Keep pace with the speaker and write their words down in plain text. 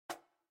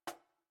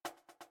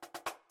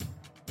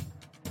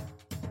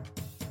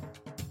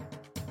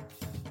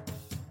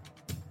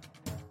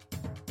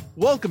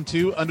Welcome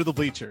to Under the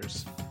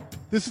Bleachers.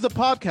 This is a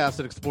podcast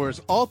that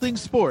explores all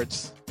things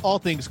sports, all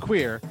things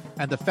queer,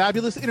 and the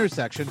fabulous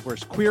intersection where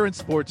queer and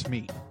sports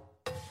meet.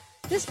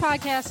 This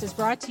podcast is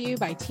brought to you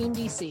by Team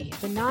DC,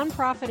 the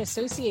nonprofit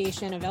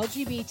association of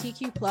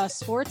LGBTQ+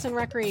 sports and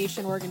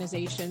recreation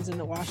organizations in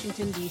the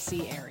Washington,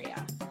 D.C.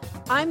 area.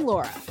 I'm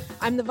Laura.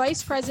 I'm the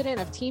vice president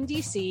of Team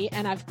DC,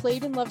 and I've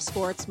played and loved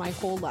sports my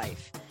whole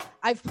life.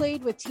 I've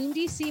played with Team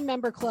DC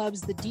member clubs,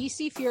 the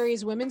DC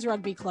Furies Women's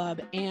Rugby Club,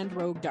 and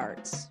Rogue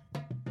Darts.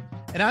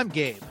 And I'm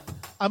Gabe.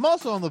 I'm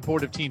also on the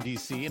board of Team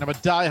DC, and I'm a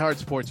diehard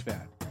sports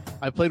fan.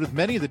 I've played with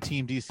many of the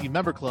Team DC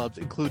member clubs,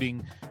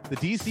 including the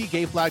DC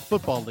Gay Flag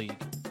Football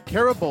League,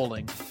 Cara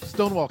Bowling,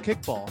 Stonewall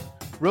Kickball,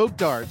 Rogue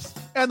Darts,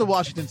 and the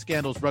Washington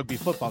Scandals Rugby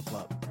Football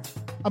Club.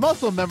 I'm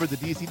also a member of the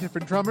DC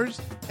Different Drummers,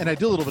 and I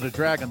do a little bit of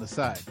drag on the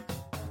side.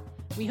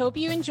 We hope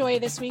you enjoy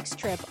this week's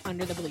trip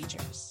under the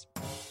bleachers.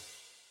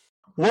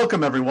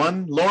 Welcome,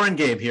 everyone. Lauren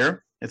Gabe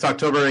here. It's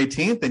October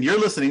 18th, and you're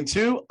listening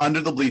to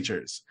Under the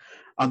Bleachers.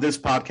 On this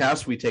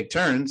podcast, we take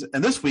turns,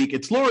 and this week,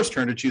 it's Laura's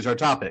turn to choose our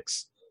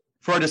topics.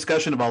 For our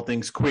discussion of all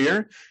things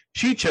queer,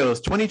 she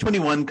chose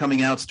 2021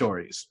 coming out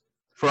stories.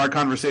 For our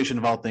conversation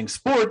of all things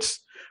sports,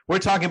 we're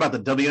talking about the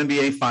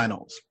WNBA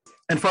Finals.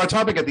 And for our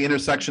topic at the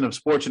intersection of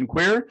sports and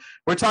queer,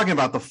 we're talking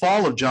about the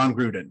fall of Jon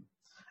Gruden.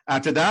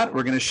 After that,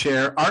 we're going to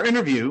share our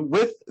interview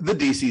with the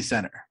DC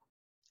Center.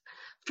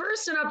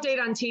 First, an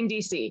update on Team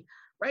DC.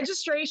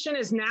 Registration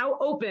is now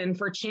open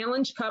for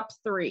Challenge Cup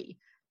 3.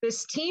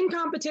 This team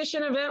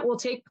competition event will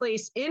take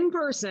place in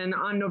person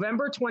on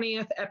November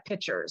 20th at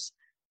Pitchers.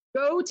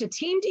 Go to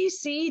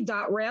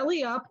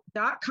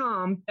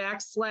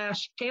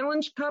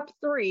teamdc.rallyup.com/Challenge Cup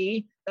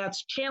 3,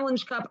 that's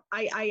Challenge Cup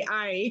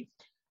III,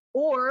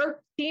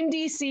 or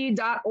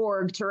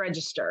teamdc.org to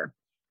register.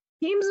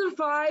 Teams of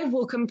 5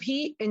 will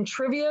compete in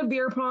trivia,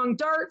 beer pong,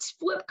 darts,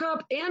 flip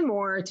cup, and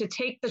more to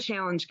take the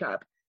Challenge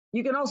Cup.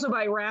 You can also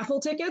buy raffle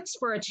tickets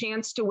for a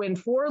chance to win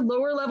 4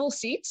 lower-level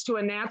seats to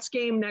a Nats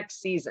game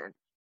next season.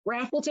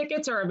 Raffle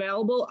tickets are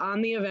available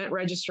on the event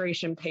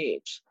registration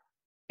page.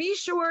 Be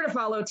sure to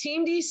follow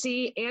Team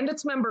DC and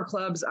its member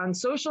clubs on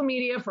social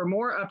media for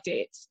more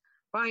updates.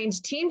 Find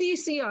Team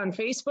DC on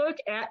Facebook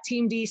at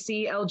Team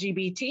DC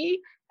LGBT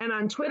and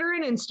on Twitter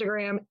and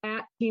Instagram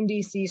at Team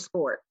DC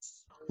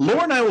Sports.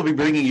 Laura and I will be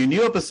bringing you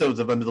new episodes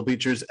of Under the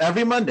Bleachers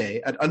every Monday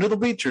at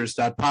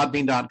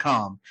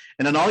underthebleachers.podbean.com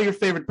and on all your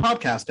favorite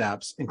podcast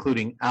apps,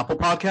 including Apple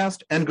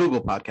Podcast and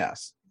Google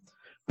Podcasts.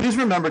 Please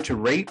remember to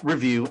rate,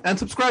 review, and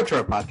subscribe to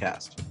our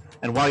podcast.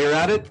 And while you're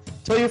at it,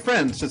 tell your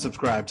friends to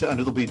subscribe to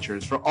Under the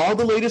Bleachers for all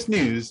the latest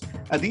news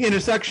at the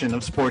intersection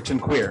of sports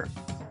and queer.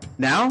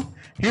 Now,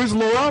 here's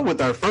Laura with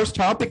our first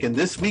topic in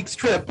this week's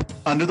trip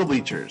Under the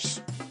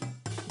Bleachers.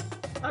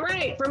 All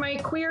right, for my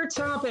queer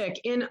topic,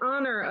 in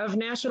honor of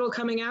National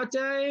Coming Out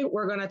Day,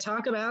 we're going to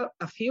talk about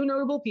a few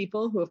notable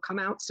people who have come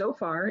out so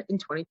far in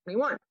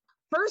 2021.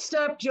 First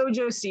up,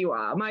 JoJo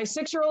Siwa. My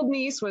 6-year-old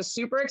niece was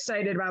super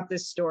excited about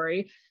this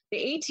story. The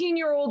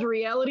 18-year-old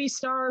reality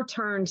star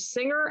turned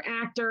singer,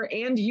 actor,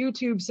 and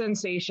YouTube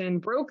sensation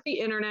broke the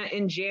internet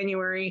in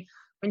January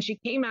when she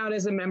came out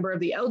as a member of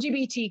the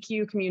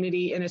LGBTQ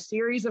community in a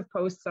series of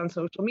posts on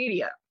social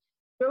media.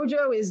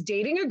 JoJo is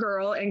dating a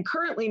girl and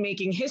currently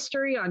making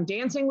history on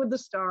Dancing with the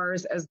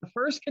Stars as the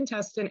first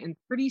contestant in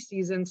 30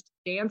 seasons to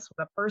dance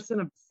with a person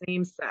of the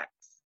same sex.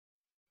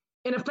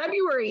 In a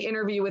February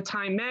interview with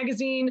Time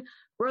magazine,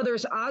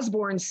 Brothers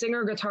Osborne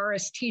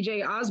singer-guitarist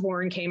TJ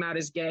Osborne came out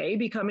as gay,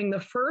 becoming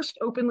the first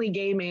openly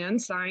gay man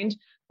signed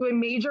to a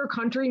major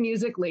country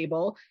music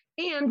label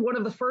and one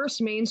of the first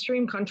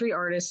mainstream country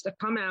artists to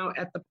come out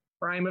at the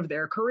prime of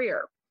their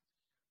career.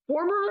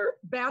 Former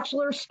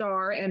Bachelor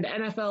star and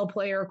NFL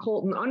player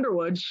Colton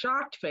Underwood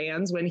shocked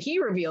fans when he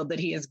revealed that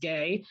he is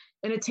gay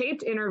in a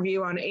taped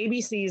interview on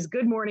ABC's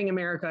Good Morning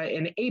America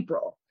in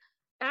April.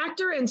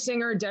 Actor and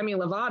singer Demi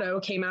Lovato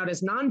came out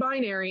as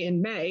non-binary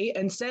in May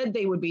and said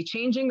they would be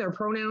changing their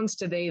pronouns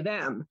to they,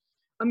 them.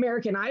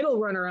 American Idol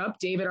runner-up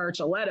David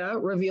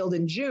Archuleta revealed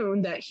in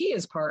June that he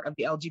is part of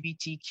the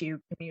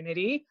LGBTQ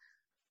community.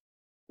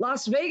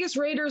 Las Vegas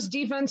Raiders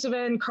defensive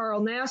end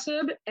Carl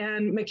Nassib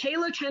and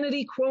Michaela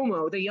Kennedy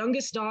Cuomo, the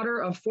youngest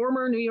daughter of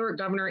former New York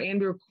Governor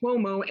Andrew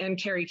Cuomo and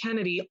Kerry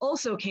Kennedy,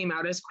 also came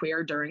out as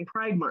queer during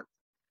Pride Month.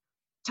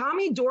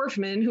 Tommy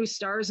Dorfman, who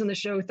stars in the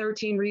show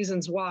 13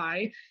 Reasons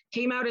Why,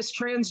 came out as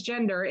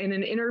transgender in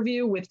an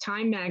interview with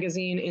Time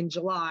magazine in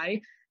July,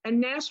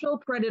 and Nashville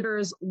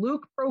Predators'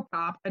 Luke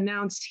Prokop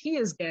announced he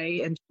is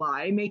gay in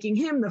July, making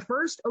him the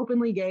first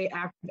openly gay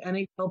active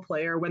NHL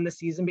player when the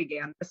season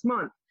began this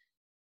month.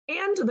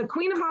 And the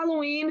Queen of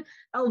Halloween,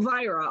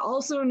 Elvira,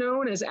 also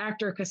known as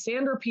actor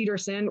Cassandra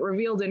Peterson,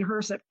 revealed in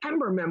her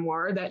September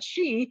memoir that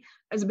she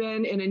has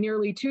been in a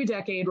nearly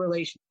 2-decade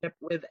relationship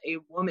with a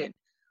woman.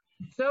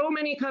 So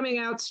many coming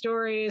out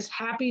stories.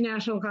 Happy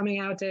National Coming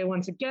Out Day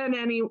once again,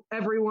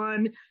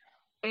 everyone.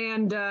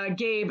 And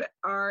Gabe,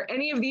 are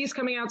any of these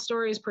coming out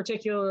stories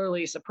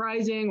particularly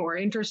surprising or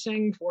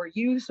interesting for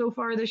you so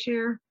far this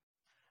year?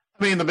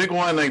 I mean, the big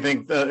one, I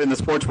think, in the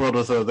sports world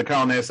was the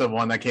Carl Nassib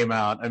one that came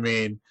out. I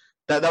mean,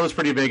 that was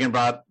pretty big and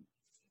brought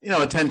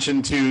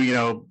attention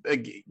to,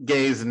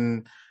 gays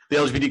and the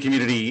LGBT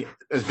community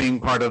as being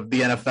part of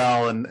the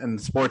NFL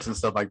and sports and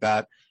stuff like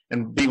that,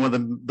 and being one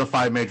of the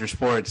 5 major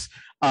sports.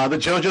 The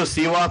JoJo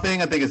Siwa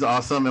thing, I think, is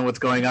awesome, and what's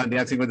going on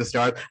Dancing with the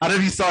Stars. I don't know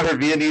if you saw her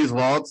Viennese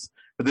waltz,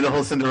 but did the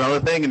whole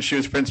Cinderella thing, and she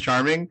was Prince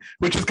Charming,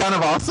 which is kind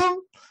of awesome.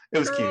 It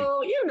was cute.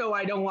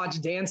 I don't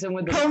watch Dancing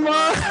with the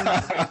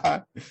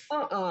Stars.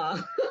 Come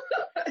on.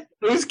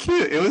 It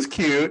was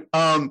cute.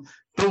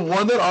 The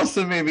one that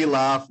also made me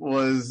laugh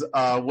was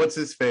what's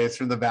his face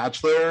from The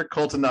Bachelor,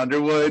 Colton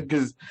Underwood,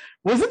 because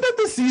wasn't that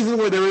the season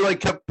where they were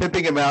kept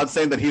pimping him out,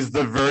 saying that he's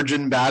the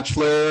virgin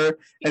bachelor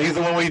and he's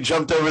the one where he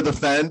jumped over the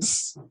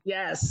fence?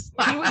 Yes,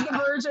 he was the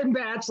virgin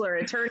bachelor.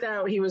 It turned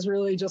out he was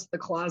really just the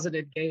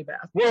closeted gay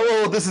bachelor.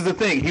 Well, this is the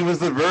thing. He was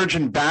the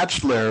virgin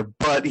bachelor,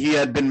 but he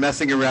had been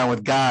messing around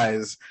with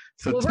guys.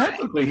 So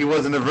technically he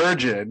wasn't a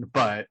virgin,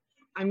 but...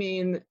 I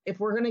mean, if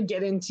we're going to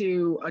get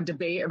into a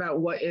debate about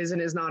what is and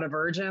is not a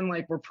virgin,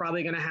 we're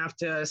probably going to have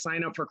to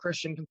sign up for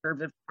Christian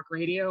Conservative Talk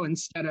Radio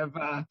instead of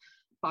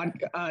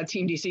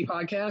Team DC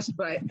podcast.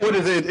 But what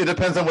is it? It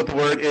depends on what the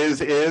word is.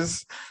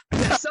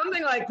 Yeah,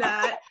 something like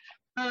that.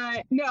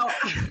 No,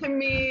 I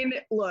mean,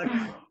 look,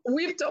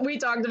 we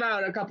talked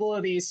about a couple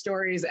of these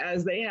stories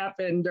as they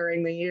happened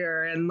during the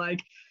year, and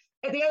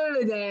at the end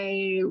of the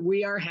day,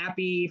 we are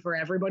happy for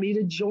everybody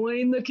to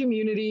join the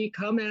community,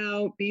 come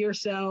out, be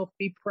yourself,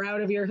 be proud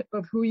of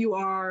who you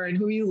are and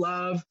who you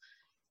love.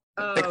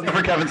 Except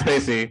for Kevin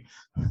Spacey.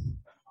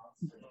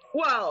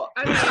 Well,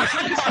 I mean,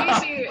 Kevin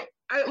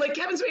Spacey,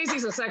 Kevin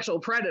Spacey's a sexual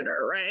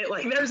predator, right?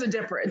 There's a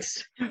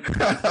difference. I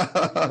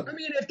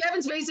mean, if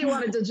Kevin Spacey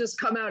wanted to just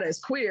come out as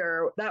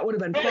queer, that would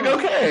have been fun.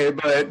 Okay,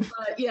 but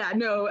yeah,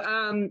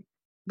 no.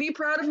 Be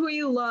proud of who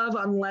you love,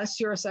 unless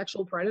you're a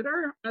sexual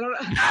predator. I don't know.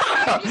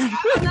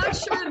 I'm not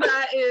sure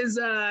that is.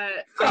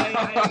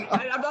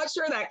 I'm not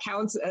sure that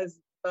counts as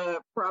the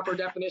proper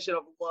definition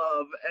of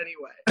love,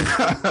 anyway.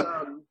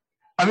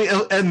 I mean,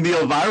 and the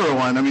Elvira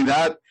one. I mean,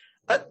 that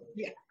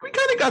we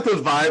kind of got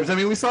those vibes. I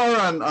mean, we saw her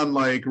on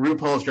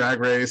RuPaul's Drag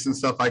Race and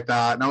stuff like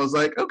that, and I was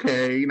like,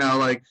 okay,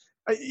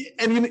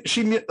 and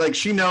she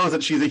knows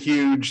that she's a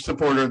huge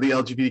supporter of the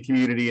LGBT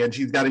community, and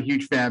she's got a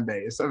huge fan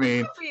base. I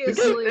mean,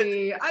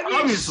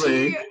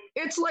 obviously,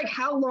 it's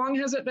how long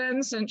has it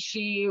been since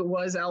she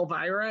was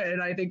Elvira?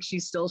 And I think she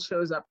still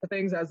shows up to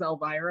things as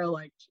Elvira.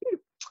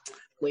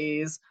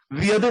 Please.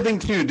 The other thing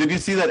too, did you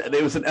see that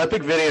it was an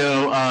epic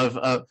video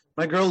of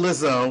my girl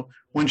Lizzo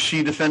when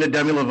she defended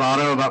Demi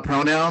Lovato about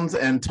pronouns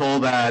and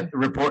told that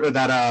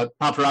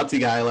paparazzi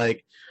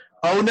guy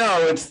oh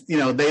no, it's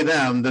they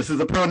them. This is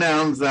the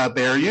pronouns that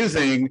they're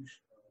using.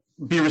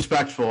 Be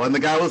respectful. And the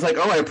guy was like,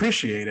 "Oh, I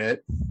appreciate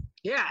it."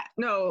 Yeah,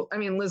 no, I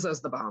mean Lizzo's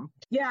the bomb.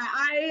 Yeah,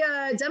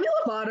 Demi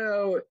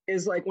Lovato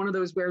is one of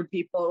those weird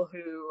people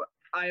who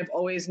I've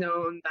always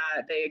known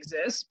that they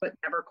exist, but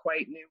never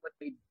quite knew what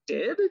they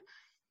did.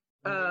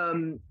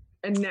 And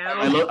now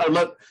I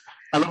love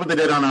what they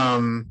did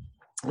on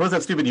what was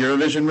that stupid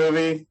Eurovision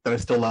movie that I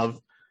still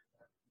love?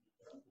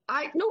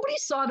 Nobody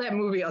saw that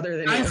movie other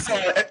than I saw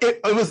it.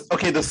 It was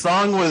okay. The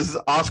song was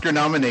Oscar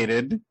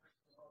nominated.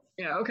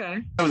 Yeah,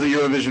 okay. It was a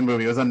Eurovision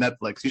movie. It was on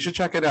Netflix. You should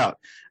check it out.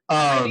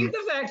 I think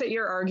the fact that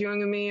you're arguing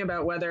with me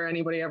about whether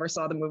anybody ever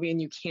saw the movie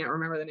and you can't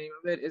remember the name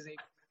of it is a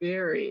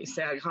very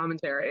sad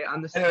commentary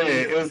on the state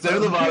it was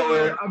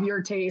of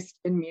your taste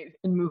in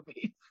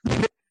movies.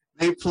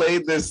 They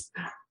played this.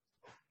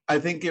 I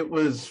think it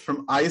was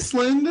from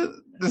Iceland,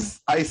 this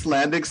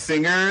Icelandic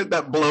singer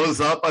that blows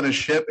up on a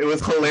ship. It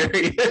was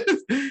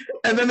hilarious.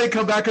 And then they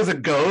come back as a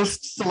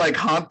ghost to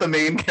haunt the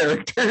main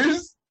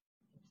characters.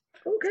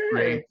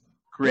 Okay.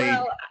 Great.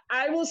 Well,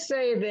 I will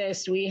say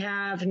this. We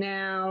have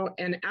now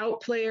an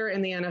out player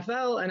in the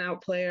NFL, an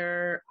out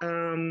player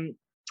in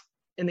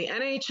the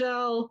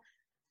NHL.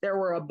 There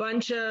were a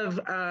bunch of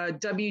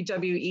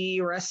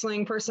WWE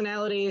wrestling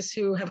personalities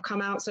who have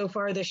come out so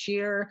far this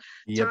year.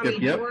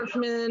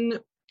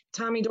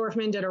 Tommy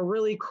Dorfman did a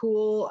really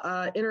cool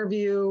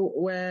interview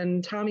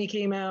when Tommy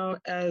came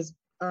out as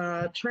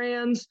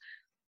trans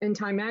in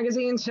Time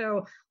Magazine.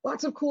 So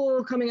lots of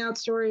cool coming out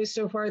stories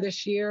so far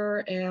this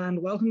year,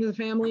 and welcome to the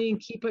family and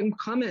keep them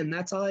coming.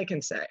 That's all I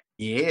can say.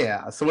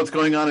 Yeah. So what's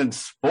going on in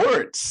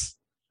sports?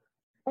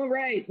 All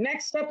right.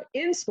 Next up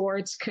in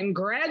sports,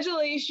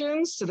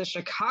 congratulations to the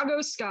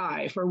Chicago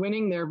Sky for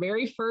winning their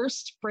very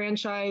first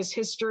franchise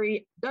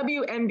history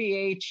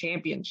WNBA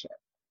championship.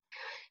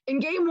 In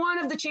Game 1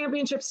 of the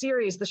championship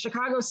series, the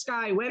Chicago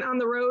Sky went on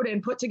the road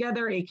and put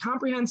together a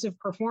comprehensive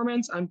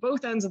performance on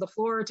both ends of the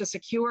floor to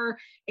secure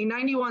a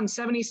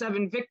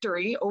 91-77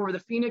 victory over the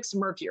Phoenix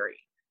Mercury.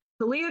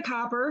 Talia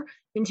Copper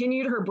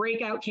continued her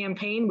breakout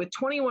campaign with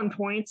 21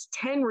 points,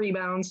 10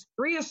 rebounds,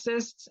 3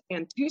 assists,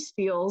 and 2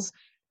 steals,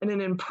 and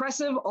an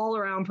impressive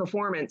all-around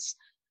performance.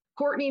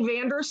 Courtney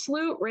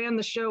Vandersloot ran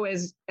the show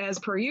as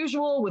per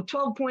usual with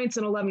 12 points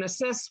and 11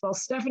 assists, while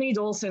Stephanie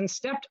Dolson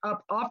stepped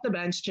up off the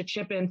bench to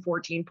chip in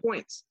 14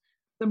 points.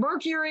 The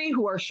Mercury,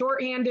 who are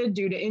shorthanded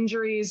due to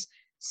injuries,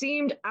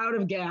 seemed out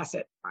of gas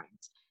at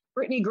times.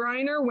 Brittany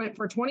Griner went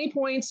for 20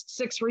 points,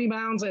 6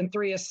 rebounds, and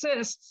 3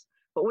 assists,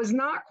 but was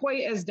not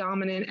quite as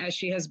dominant as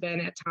she has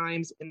been at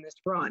times in this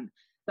run.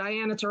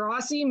 Diana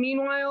Taurasi,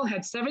 meanwhile,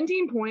 had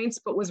 17 points,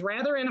 but was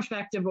rather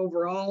ineffective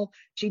overall.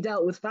 She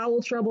dealt with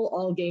foul trouble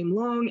all game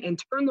long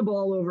and turned the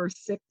ball over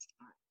 6 times.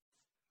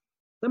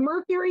 The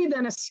Mercury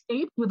then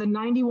escaped with a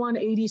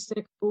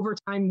 91-86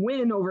 overtime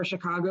win over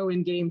Chicago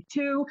in Game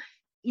 2,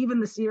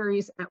 even the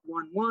series at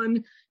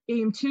 1-1.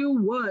 Game 2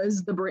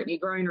 was the Brittney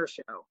Griner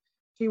show.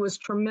 She was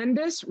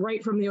tremendous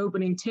right from the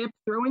opening tip,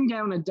 throwing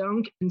down a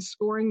dunk and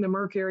scoring the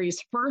Mercury's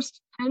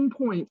first 10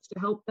 points to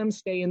help them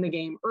stay in the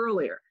game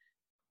earlier.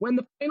 When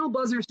the final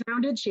buzzer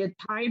sounded, she had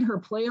tied her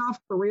playoff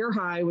career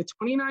high with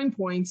 29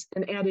 points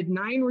and added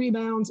 9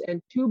 rebounds and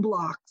 2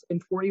 blocks in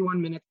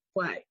 41 minutes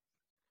of play.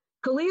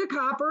 Kahleah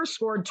Copper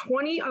scored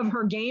 20 of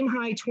her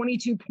game-high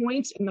 22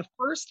 points in the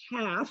first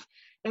half,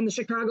 and the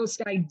Chicago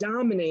Sky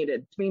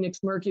dominated Phoenix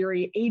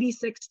Mercury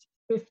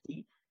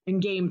 86-50 in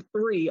Game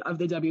 3 of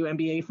the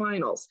WNBA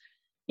Finals.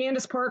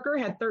 Candace Parker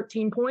had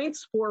 13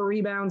 points, 4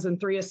 rebounds, and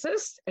 3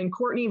 assists, and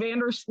Courtney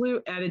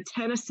Vandersloot added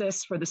 10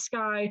 assists for the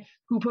Sky,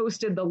 who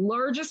posted the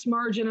largest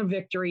margin of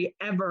victory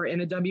ever in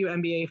a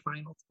WNBA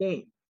Finals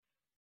game.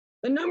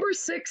 The number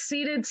 6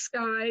 seeded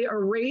Sky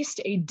erased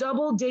a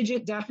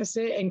double-digit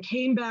deficit and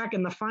came back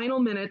in the final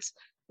minutes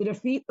to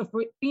defeat the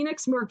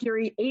Phoenix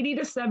Mercury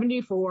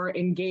 80-74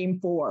 in Game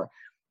 4.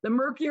 The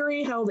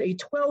Mercury held a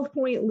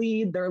 12-point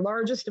lead, their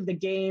largest of the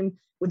game,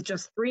 with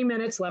just 3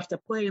 minutes left to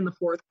play in the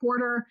fourth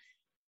quarter.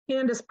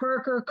 Candace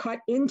Parker cut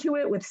into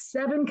it with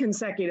 7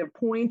 consecutive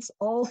points,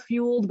 all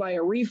fueled by a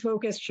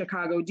refocused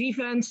Chicago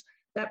defense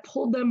that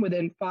pulled them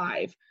within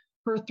 5.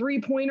 Her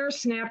three-pointer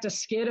snapped a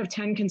skid of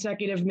 10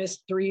 consecutive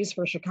missed threes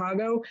for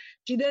Chicago.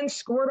 She then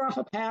scored off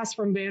a pass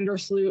from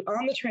Vandersloot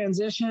on the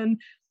transition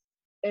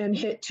and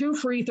hit 2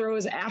 free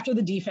throws after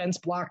the defense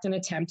blocked an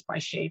attempt by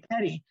Shea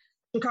Petty.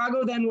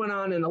 Chicago then went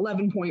on an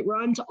 11-point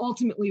run to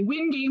ultimately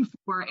win Game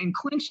 4 and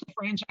clinch the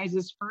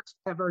franchise's first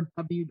ever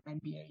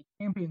WNBA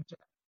championship.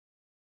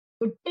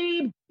 So,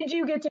 Gabe, did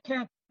you get to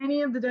catch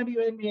any of the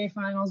WNBA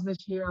finals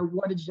this year?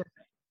 What did you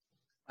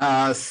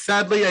think?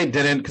 Sadly, I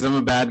didn't because I'm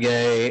a bad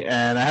gay,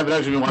 and I haven't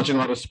actually been watching a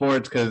lot of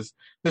sports because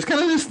there's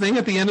kind of this thing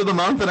at the end of the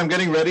month that I'm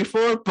getting ready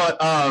for. But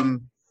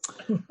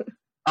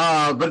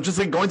just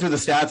like going through the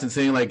stats and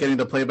seeing like getting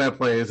the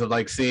play-by-plays of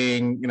like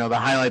seeing the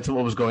highlights of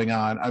what was going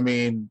on. I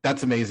mean,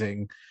 that's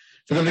amazing.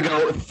 For them to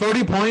go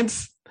 30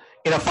 points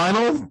in a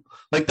final,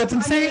 like that's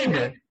insane. I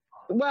mean,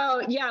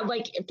 well, yeah,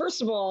 like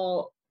first of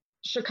all,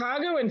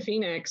 Chicago and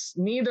Phoenix,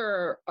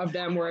 neither of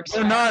them were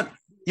expected. They're not,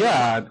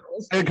 yeah.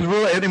 Because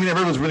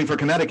everyone's rooting for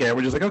Connecticut.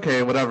 We're just like,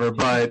 okay, whatever.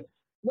 But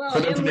well,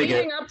 and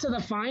leading up to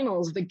the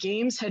finals, the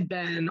games had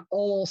been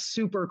all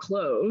super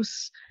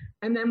close,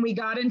 and then we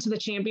got into the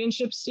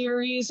championship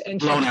series,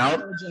 and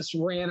Chicago just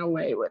ran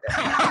away with it.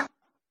 Right,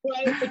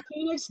 the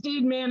Phoenix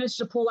did manage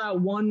to pull out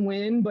 1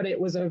 win, but it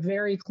was a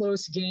very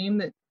close game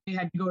that they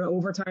had to go to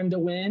overtime to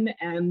win,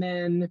 and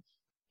then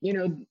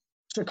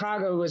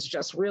Chicago was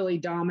just really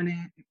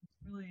dominant.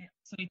 Really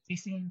exciting to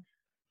see.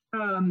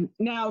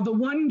 Now, the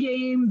one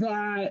game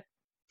that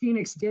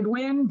Phoenix did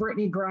win,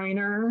 Brittney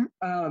Griner,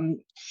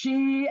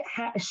 she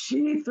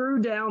threw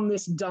down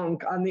this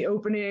dunk on the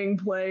opening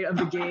play of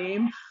the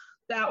game.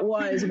 That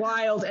was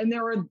wild. And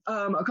there were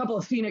a couple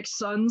of Phoenix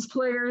Suns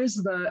players,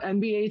 the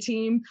NBA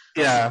team,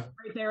 right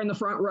there in the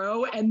front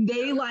row, and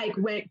they like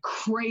went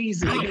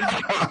crazy. They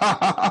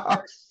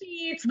their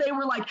seats. They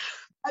were like,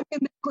 I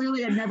mean,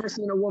 clearly I'd never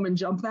seen a woman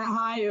jump that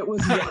high. It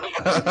was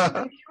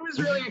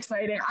really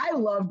exciting. I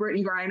love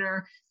Brittney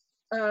Griner.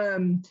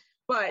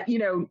 But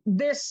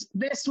this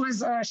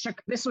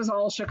was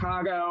all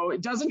Chicago.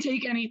 It doesn't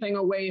take anything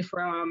away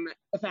from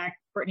the fact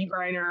Brittney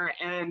Griner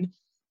and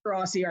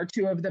Taurasi are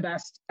 2 of the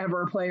best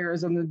ever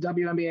players in the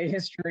WNBA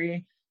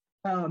history.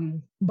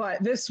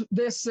 But this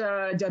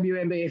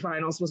WNBA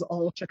finals was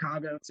all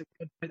Chicago, so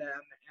good for them.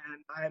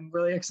 And I'm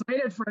really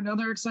excited for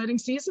another exciting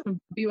season of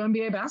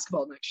WNBA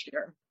basketball next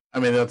year. I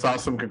mean, that's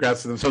awesome.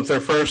 Congrats to them. So it's their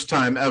first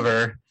time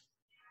ever.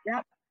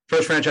 Yep.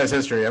 First franchise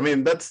history. I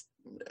mean,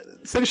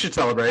 city should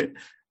celebrate.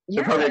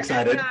 They're probably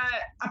excited. And,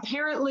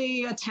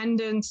 apparently,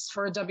 attendance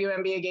for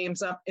WNBA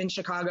games up in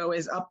Chicago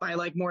is up by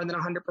like more than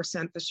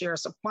 100% this year.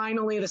 So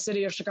finally, the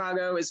city of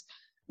Chicago is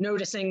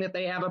noticing that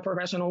they have a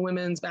professional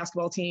women's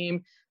basketball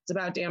team. It's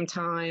about damn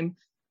time.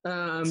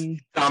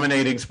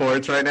 Dominating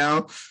sports right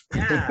now.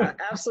 Yeah,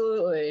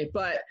 absolutely.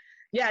 But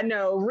yeah,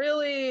 no,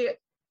 really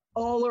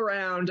all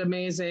around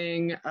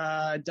amazing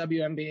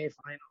WNBA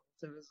finals.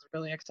 It was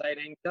really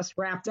exciting. Just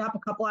wrapped up a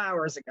couple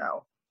hours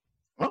ago.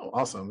 Oh,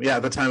 awesome. Yeah,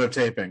 the time of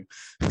taping.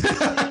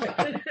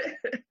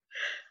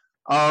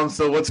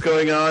 So what's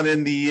going on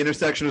in the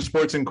intersection of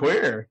sports and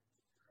queer?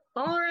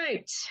 All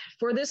right.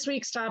 For this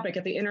week's topic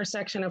at the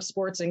intersection of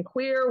sports and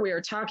queer, we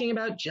are talking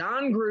about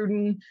Jon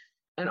Gruden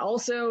and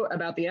also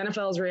about the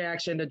NFL's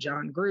reaction to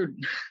Jon Gruden.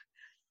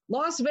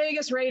 Las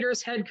Vegas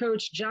Raiders head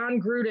coach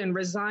Jon Gruden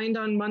resigned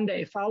on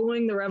Monday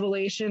following the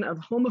revelation of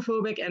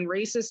homophobic and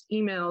racist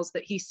emails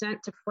that he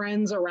sent to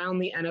friends around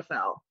the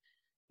NFL.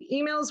 The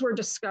emails were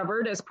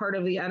discovered as part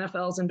of the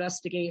NFL's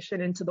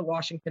investigation into the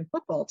Washington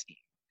football team.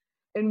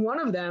 In one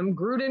of them,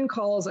 Gruden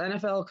calls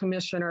NFL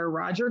Commissioner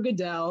Roger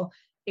Goodell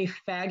a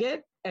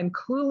faggot and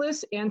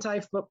clueless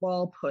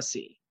anti-football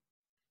pussy.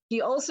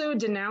 He also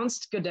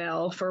denounced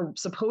Goodell for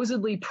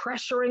supposedly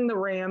pressuring the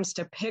Rams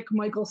to pick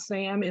Michael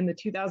Sam in the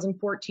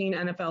 2014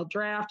 NFL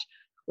draft,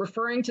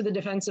 referring to the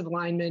defensive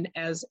lineman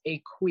as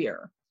a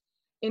queer.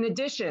 In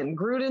addition,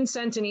 Gruden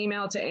sent an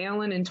email to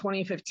Allen in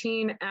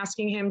 2015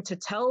 asking him to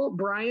tell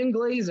Brian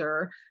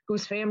Glazer,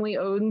 whose family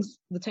owns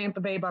the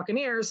Tampa Bay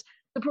Buccaneers,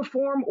 to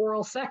perform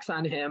oral sex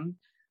on him.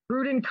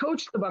 Gruden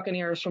coached the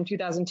Buccaneers from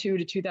 2002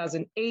 to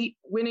 2008,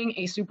 winning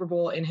a Super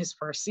Bowl in his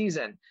first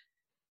season.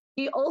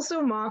 He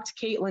also mocked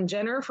Caitlyn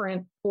Jenner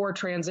for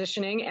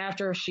transitioning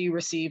after she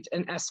received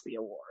an ESPY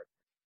award.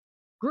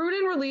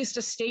 Gruden released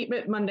a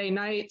statement Monday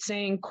night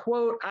saying,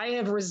 quote, "I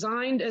have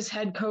resigned as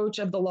head coach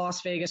of the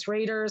Las Vegas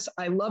Raiders.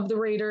 I love the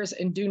Raiders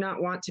and do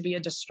not want to be a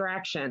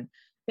distraction.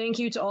 Thank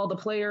you to all the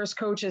players,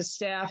 coaches,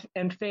 staff,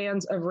 and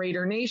fans of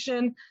Raider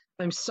Nation.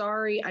 I'm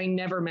sorry, I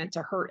never meant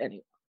to hurt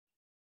anyone."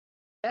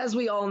 As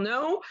we all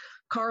know,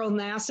 Carl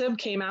Nassib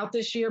came out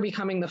this year,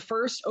 becoming the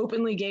first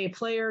openly gay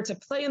player to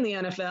play in the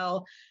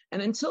NFL,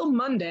 and until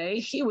Monday,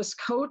 he was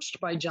coached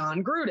by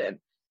John Gruden.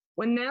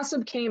 When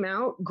Nassib came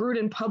out,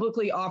 Gruden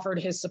publicly offered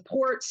his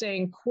support,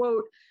 saying,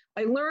 quote,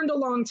 "I learned a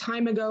long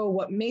time ago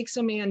what makes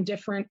a man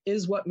different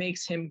is what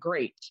makes him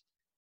great."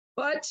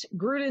 But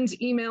Gruden's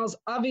emails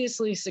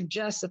obviously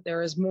suggest that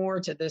there is more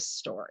to this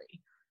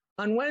story.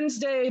 On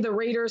Wednesday, the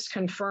Raiders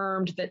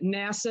confirmed that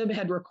Nassib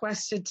had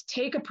requested to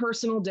take a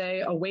personal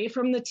day away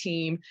from the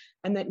team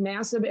and that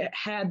Nassib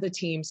had the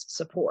team's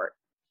support.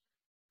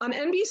 On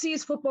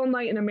NBC's Football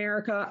Night in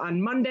America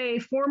on Monday,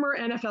 former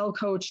NFL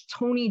coach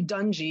Tony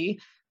Dungy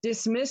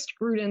dismissed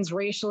Gruden's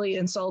racially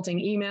insulting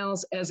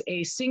emails as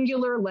a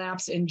singular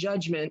lapse in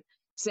judgment,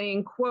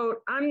 saying,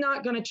 quote, "I'm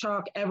not going to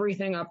chalk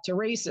everything up to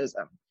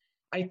racism.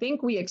 I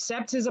think we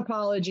accept his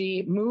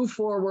apology, move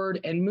forward,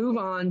 and move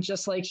on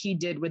just like he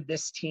did with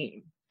this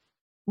team."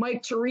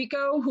 Mike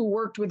Tirico, who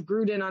worked with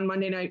Gruden on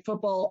Monday Night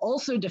Football,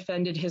 also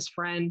defended his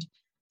friend,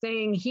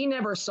 saying he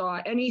never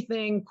saw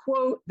anything,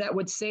 quote, "that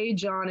would say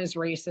John is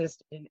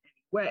racist in any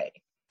way."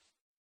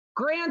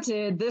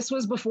 Granted, this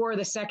was before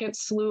the second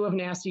slew of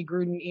nasty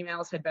Gruden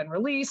emails had been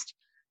released,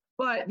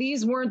 but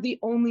these weren't the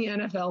only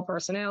NFL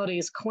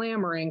personalities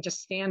clamoring to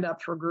stand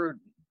up for Gruden.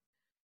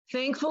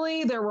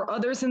 Thankfully, there were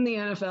others in the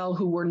NFL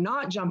who were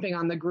not jumping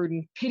on the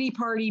Gruden pity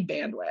party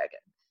bandwagon.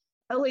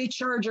 LA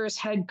Chargers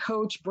head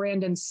coach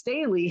Brandon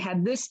Staley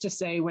had this to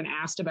say when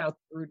asked about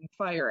the Gruden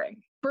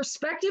firing.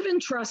 "Perspective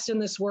and trust in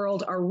this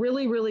world are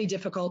really, really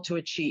difficult to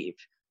achieve.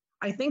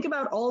 I think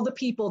about all the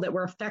people that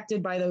were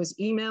affected by those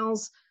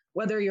emails,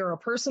 whether you're a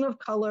person of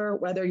color,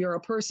 whether you're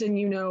a person,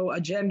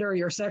 a gender,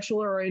 your sexual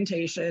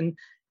orientation.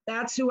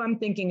 That's who I'm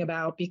thinking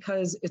about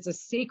because it's a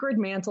sacred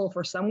mantle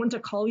for someone to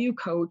call you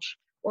coach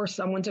or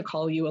someone to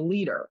call you a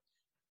leader.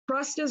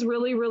 Trust is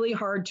really, really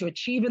hard to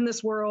achieve in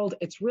this world.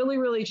 It's really,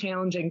 really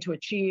challenging to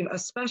achieve,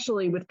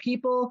 especially with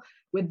people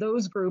with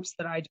those groups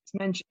that I just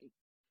mentioned.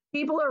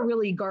 People are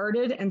really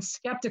guarded and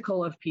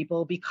skeptical of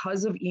people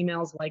because of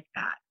emails like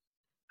that.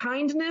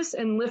 Kindness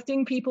and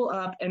lifting people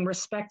up and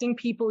respecting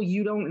people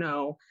you don't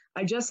know,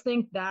 I just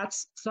think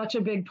that's such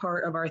a big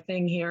part of our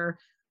thing here.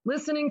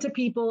 Listening to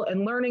people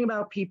and learning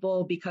about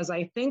people, because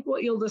I think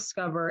what you'll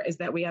discover is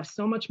that we have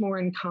so much more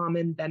in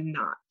common than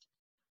not.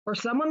 For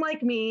someone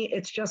like me,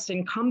 it's just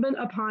incumbent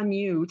upon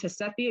you to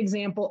set the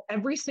example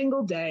every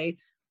single day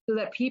so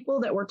that people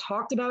that were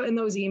talked about in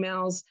those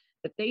emails,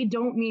 that they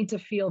don't need to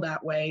feel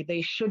that way.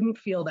 They shouldn't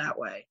feel that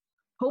way.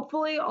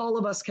 Hopefully, all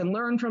of us can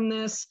learn from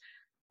this,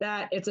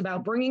 that it's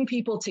about bringing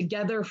people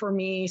together for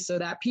me so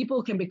that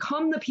people can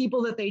become the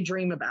people that they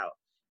dream about.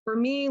 For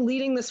me,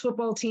 leading this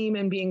football team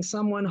and being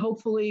someone,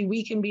 hopefully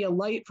we can be a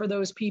light for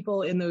those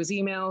people in those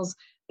emails,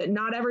 that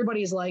not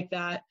everybody's like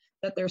that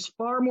there's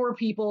far more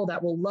people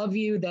that will love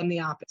you than the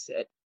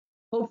opposite.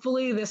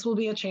 Hopefully this will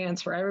be a chance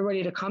for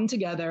everybody to come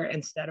together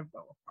instead of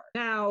go apart.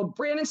 Now,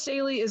 Brandon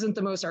Staley isn't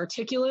the most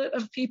articulate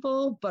of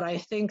people, but I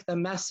think the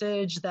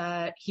message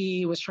that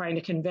he was trying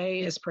to convey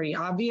is pretty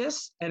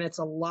obvious, and it's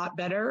a lot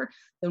better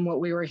than what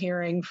we were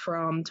hearing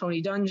from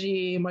Tony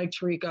Dungy, Mike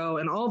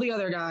Tirico, and all the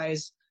other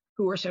guys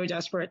who were so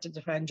desperate to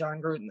defend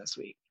John Gruden this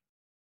week.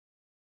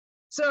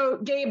 So,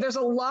 Gabe, there's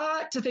a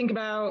lot to think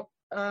about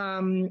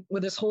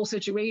with this whole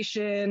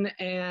situation.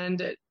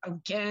 And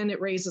again,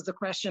 it raises the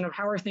question of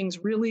how are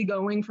things really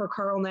going for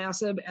Carl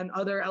Nassib and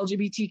other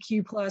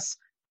LGBTQ plus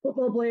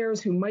football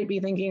players who might be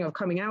thinking of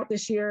coming out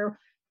this year.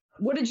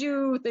 What did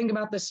you think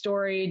about this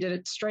story? Did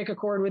it strike a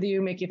chord with you,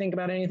 make you think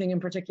about anything in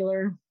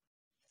particular?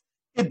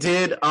 It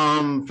did.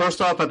 First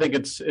off, I think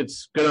it's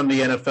good on the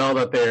NFL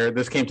that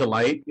this came to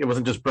light. It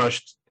wasn't just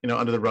brushed,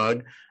 under the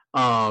rug.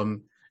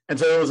 And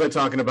so it was like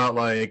talking about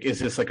like, is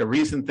this like a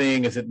recent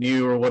thing? Is it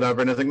new or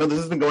whatever? And I was like, no, this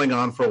has been going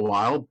on for a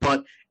while,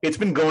 but it's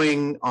been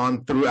going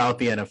on throughout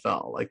the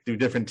NFL, like through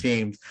different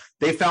teams.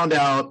 They found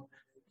out,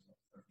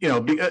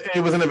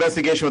 it was an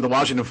investigation with the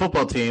Washington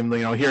football team,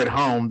 here at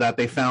home, that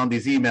they found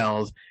these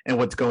emails and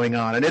what's going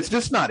on. And it's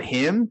just not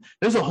him.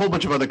 There's a whole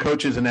bunch of other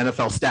coaches and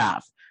NFL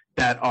staff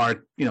that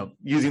are,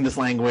 using this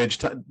language.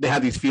 They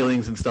have these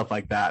feelings and stuff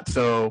like that.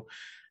 So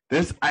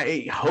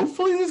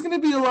hopefully there's going to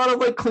be a lot of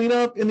like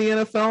cleanup in the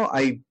NFL.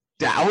 I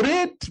doubt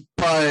it,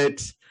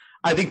 but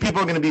I think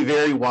people are going to be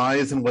very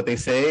wise in what they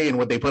say and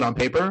what they put on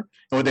paper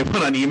and what they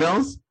put on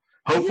emails.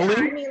 Hopefully.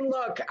 Yeah, I mean,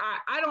 look,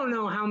 I don't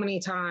know how many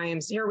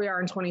times, here we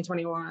are in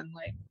 2021,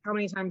 like how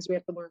many times we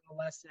have to learn the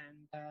lesson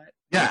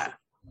that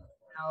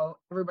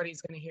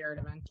everybody's going to hear it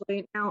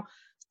eventually. Now,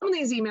 some of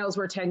these emails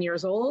were 10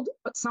 years old,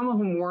 but some of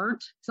them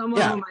weren't. Some of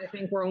them I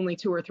think were only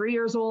 2 or 3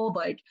 years old.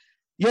 Like,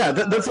 yeah,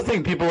 that's the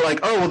thing. People are like,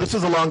 oh, well, this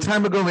was a long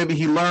time ago. Maybe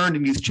he learned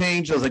and he's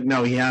changed. I was like,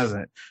 no, he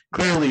hasn't.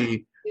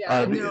 Clearly,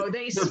 they're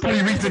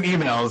pretty recent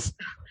emails.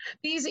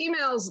 These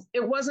emails,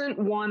 it wasn't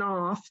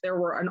one-off. There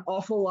were an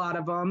awful lot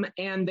of them,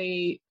 and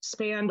they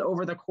spanned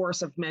over the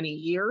course of many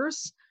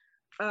years.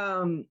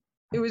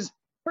 It was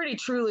pretty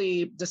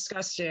truly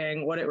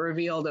disgusting what it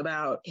revealed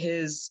about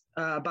his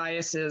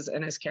biases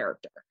and his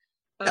character.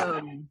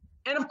 And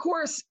of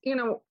course,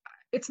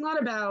 it's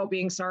not about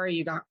being sorry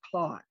you got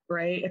caught,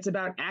 right? It's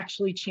about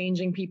actually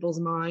changing people's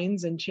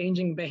minds and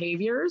changing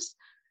behaviors.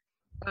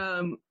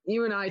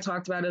 You and I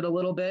talked about it a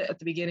little bit at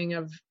the beginning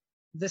of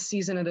this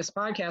season of this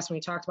podcast when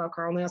we talked about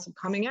Carl Nassib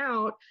coming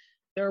out.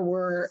 There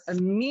were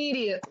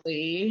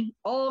immediately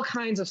all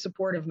kinds of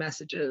supportive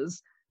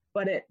messages,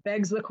 but it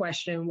begs the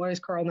question, what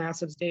is Carl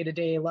Nassib's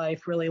day-to-day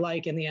life really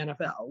like in the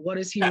NFL? What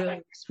is he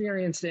really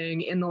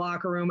experiencing in the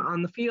locker room,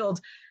 on the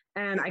field?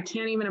 And I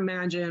can't even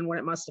imagine what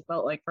it must have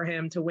felt like for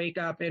him to wake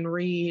up and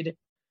read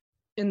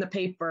in the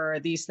paper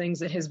these things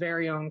that his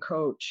very own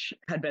coach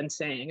had been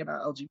saying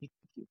about LGBTQ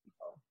people.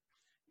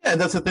 Yeah,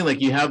 and that's the thing.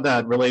 Like, you have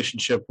that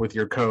relationship with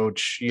your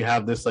coach. You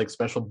have this like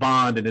special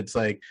bond, and it's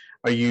like,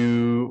 we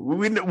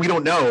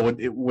don't know.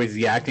 Was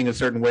he acting a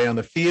certain way on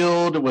the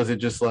field? Was it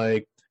just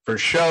like for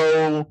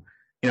show?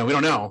 We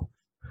don't know.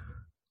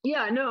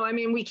 Yeah, no, I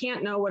mean, we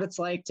can't know what it's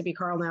like to be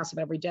Carl Nassib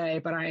every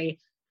day, but I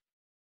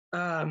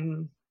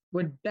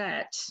would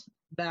bet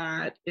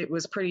that it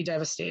was pretty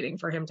devastating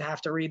for him to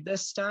have to read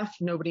this stuff.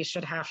 Nobody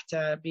should have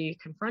to be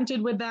confronted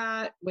with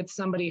that, with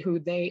somebody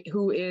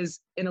who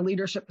is in a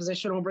leadership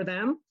position over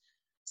them,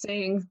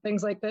 saying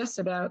things like this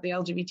about the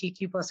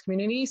LGBTQ plus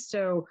community.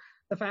 So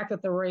the fact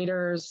that the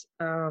Raiders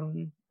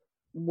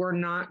were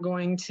not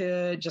going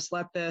to just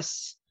let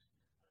this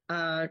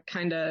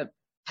kind of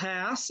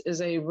pass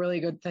is a really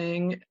good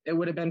thing. It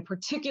would have been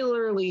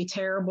particularly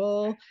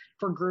terrible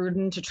for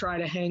Gruden to try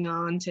to hang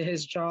on to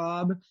his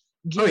job.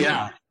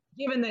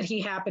 Given that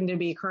he happened to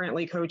be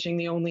currently coaching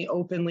the only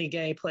openly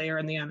gay player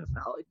in the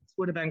NFL. It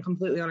would have been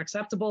completely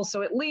unacceptable.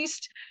 So at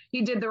least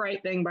he did the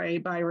right thing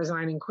by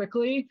resigning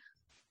quickly.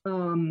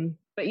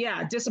 But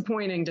yeah,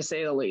 disappointing to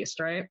say the least,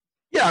 right?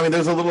 Yeah, I mean,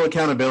 there's a little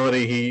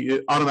accountability.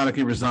 He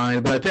automatically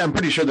resigned, but I'm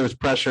pretty sure there was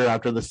pressure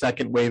after the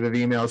second wave of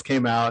emails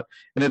came out.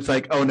 And it's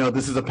like, oh no,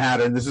 this is a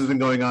pattern. This has been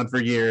going on for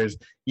years.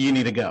 You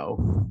need to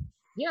go.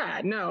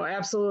 Yeah, no,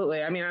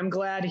 absolutely. I mean, I'm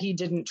glad he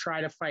didn't try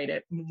to fight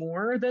it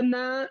more than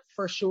that,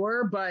 for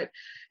sure. But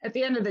at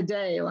the end of the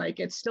day, like,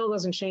 it still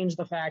doesn't change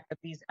the fact that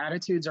these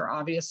attitudes are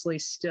obviously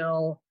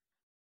still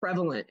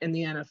prevalent in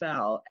the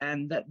NFL,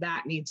 and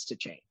that needs to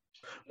change.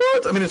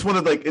 Well, it's one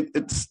of like,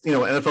 it's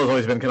NFL's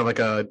always been kind of like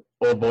a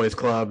old boys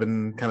club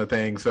and kind of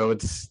thing. So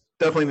it's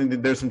definitely,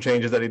 there's some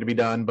changes that need to be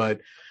done, but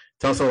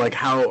it's also like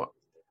how,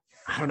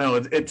 I don't know,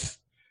 it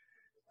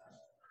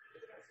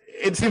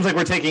seems like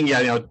we're taking,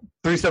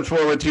 3 steps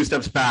forward, 2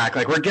 steps back.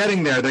 Like, we're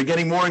getting there. They're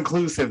getting more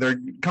inclusive.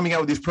 They're coming out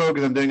with these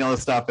programs and doing all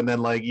this stuff. And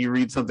then like you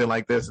read something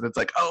like this and it's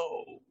like,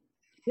 oh,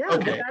 yeah,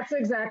 okay. But that's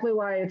exactly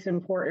why it's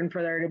important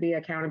for there to be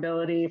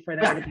accountability, for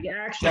there to be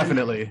action.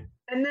 Definitely.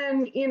 And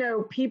then,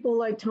 people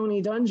like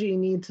Tony Dungy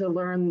need to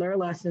learn their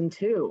lesson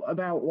too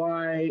about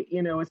why,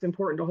 it's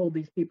important to hold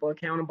these people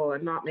accountable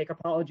and not make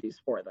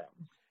apologies for them.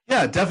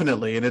 Yeah,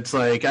 definitely. And it's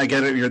like, I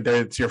get it.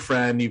 It's your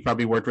friend. You've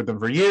probably worked with them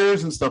for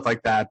years and stuff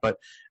like that. But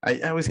I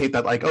always hate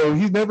that. Like, oh,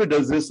 he never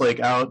does this like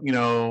out,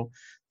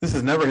 this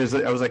is never his.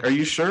 I was like, are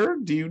you sure?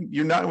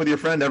 You're not with your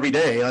friend every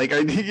day? Like,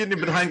 are you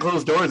behind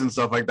closed doors and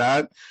stuff like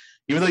that?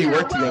 Even though you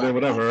work together,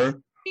 whatever.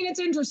 I mean,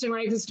 it's interesting,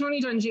 right? Because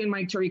Tony Dungy and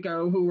Mike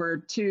Tirico, who were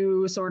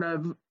two sort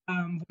of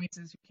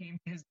voices who came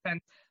to his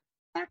defense,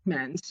 black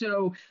men.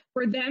 So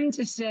for them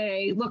to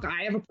say, look,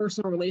 I have a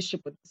personal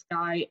relationship with this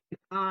guy,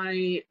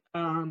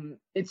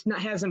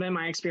 hasn't been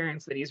my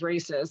experience that he's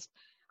racist.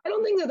 I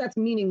don't think that that's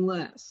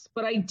meaningless,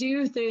 but I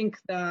do think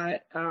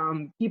that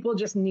people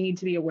just need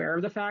to be aware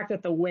of the fact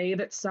that the way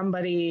that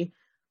somebody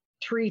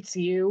treats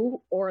you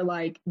or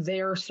like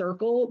their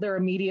circle, their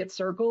immediate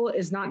circle,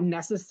 is not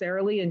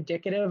necessarily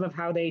indicative of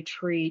how they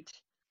treat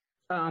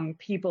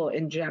people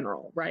in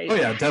general, right? Oh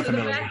yeah,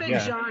 definitely. So the fact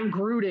that John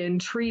Gruden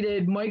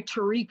treated Mike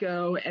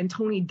Tirico and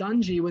Tony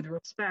Dungy with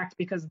respect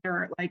because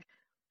they're like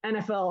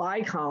NFL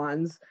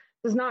icons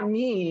does not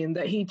mean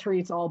that he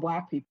treats all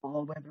black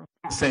people with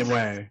respect. Same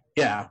way,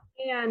 yeah.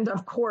 And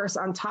of course,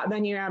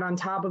 then you add on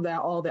top of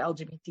that all the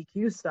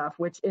LGBTQ stuff,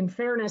 which in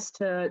fairness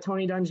to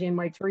Tony Dungy and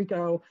Mike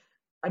Tirico,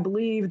 I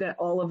believe that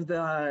all of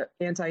the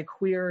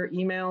anti-queer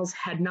emails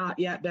had not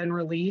yet been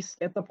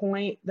released at the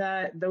point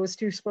that those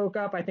two spoke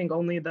up. I think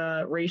only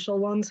the racial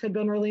ones had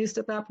been released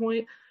at that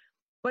point.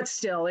 But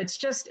still,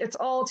 it's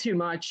all too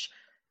much.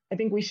 I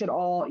think we should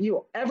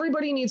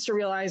everybody needs to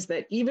realize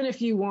that even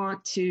if you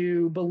want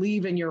to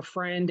believe in your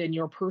friend and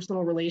your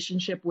personal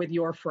relationship with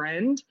your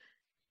friend,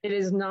 it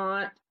is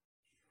not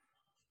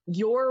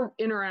your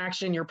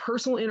interaction, your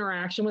personal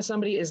interaction with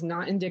somebody is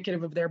not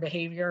indicative of their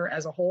behavior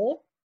as a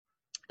whole.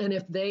 And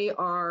if they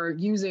are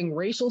using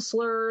racial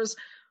slurs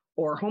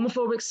or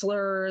homophobic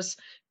slurs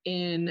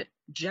in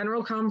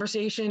general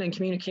conversation and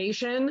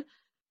communication,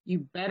 you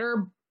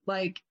better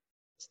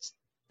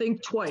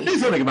think twice. Do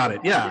something about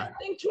it, yeah.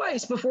 Think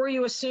twice before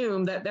you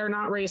assume that they're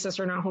not racist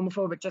or not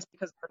homophobic just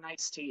because they're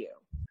nice to you.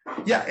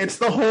 Yeah, it's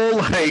the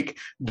whole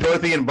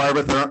Dorothy and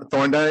Barbara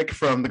Thorndike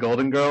from the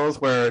Golden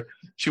Girls, where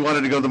she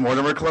wanted to go to the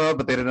Mortimer Club,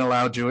 but they didn't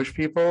allow Jewish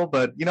people.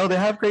 But they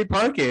have great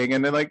parking,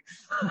 and then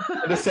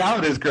the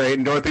sound is great.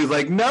 And Dorothy's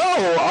like,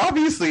 no,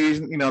 obviously,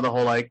 the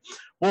whole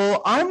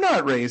well, I'm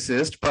not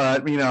racist,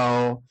 but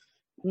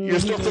you're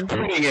still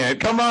supporting it.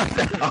 Come on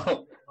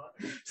now.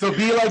 So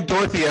be like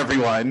Dorothy,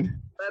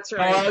 everyone. That's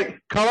right.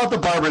 Call out the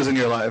Barbaras in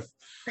your life.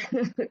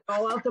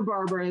 Call out the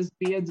Barbaras.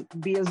 Be a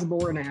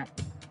Zbornak.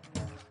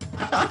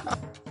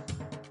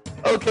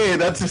 Okay,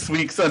 that's this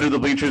week's Under the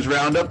Bleachers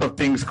roundup of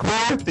things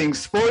queer, things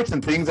sports,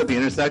 and things at the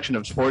intersection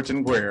of sports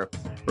and queer.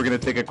 We're going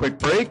to take a quick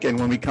break, and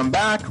when we come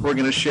back, we're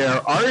going to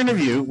share our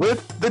interview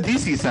with the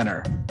DC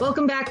Center.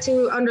 Welcome back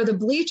to Under the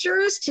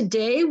Bleachers.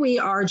 Today, we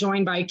are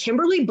joined by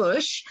Kimberly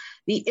Bush,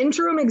 the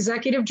Interim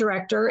Executive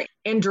Director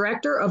and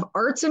Director of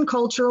Arts and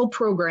Cultural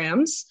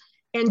Programs,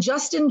 and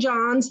Justin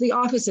Johns, the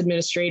Office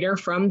Administrator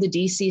from the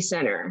DC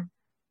Center.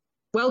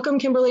 Welcome,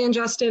 Kimberly and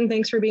Justin.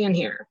 Thanks for being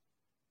here.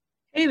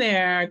 Hey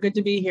there. Good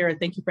to be here.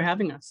 Thank you for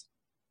having us.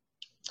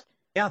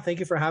 Yeah, thank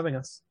you for having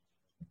us.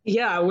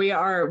 Yeah, we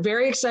are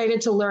very excited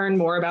to learn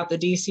more about the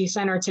DC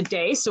Center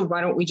today. So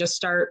why don't we just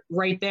start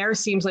right there?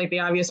 Seems like the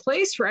obvious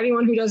place. For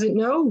anyone who doesn't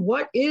know,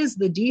 what is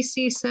the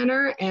DC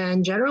Center,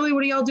 and generally,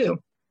 what do y'all do?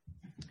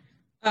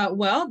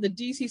 Well, the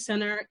DC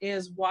Center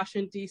is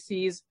Washington,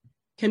 D.C.'s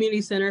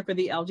community center for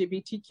the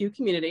LGBTQ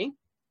community.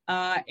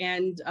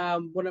 And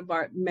one of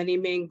our many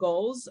main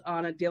goals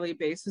on a daily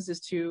basis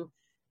is to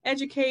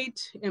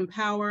educate,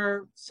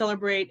 empower,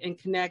 celebrate, and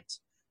connect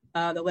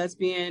the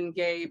lesbian,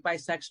 gay,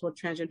 bisexual,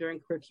 transgender,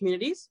 and queer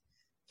communities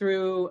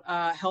through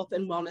health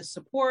and wellness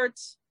support,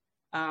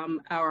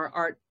 our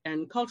art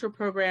and cultural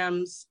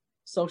programs,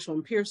 social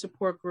and peer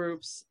support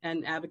groups,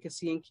 and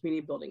advocacy and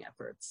community building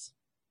efforts.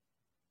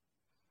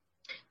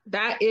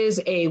 That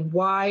is a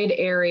wide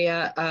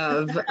area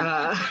of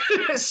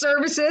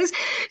services.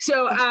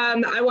 So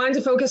I wanted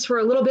to focus for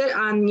a little bit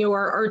on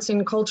your arts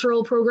and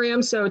cultural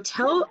program. So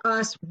tell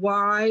us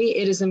why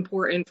it is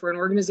important for an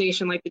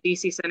organization like the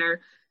DC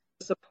Center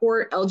to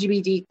support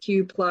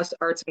LGBTQ plus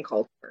arts and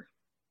culture.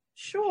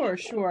 Sure.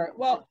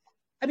 Well,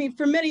 I mean,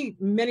 for many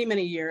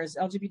years,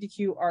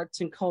 LGBTQ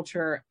arts and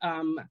culture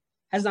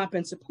has not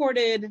been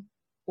supported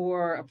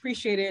or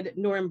appreciated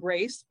nor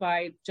embraced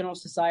by general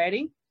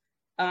society.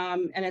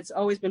 And it's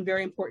always been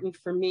very important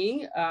for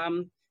me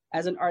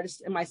as an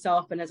artist and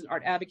myself and as an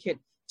art advocate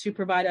to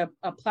provide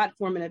a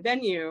platform and a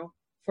venue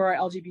for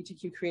our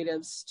LGBTQ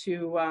creatives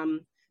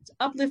to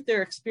uplift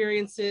their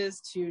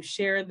experiences, to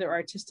share their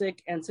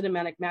artistic and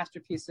cinematic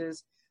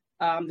masterpieces,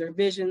 their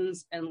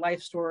visions and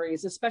life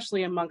stories,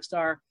 especially amongst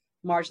our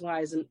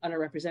marginalized and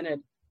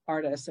underrepresented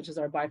artists, such as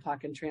our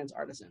BIPOC and trans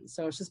artisans.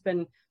 So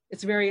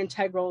it's very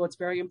integral. It's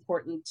very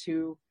important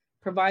to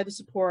provide the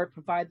support,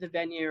 provide the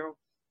venue,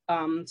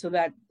 so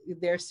that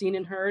they're seen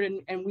and heard,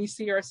 and we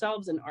see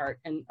ourselves in art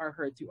and are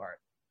heard through art.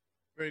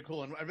 Very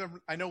cool. And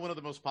I know one of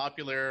the most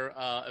popular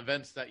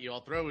events that you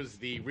all throw is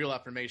the Real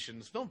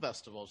Affirmations Film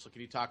Festival. So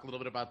can you talk a little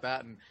bit about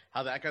that and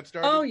how that got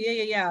started? Oh,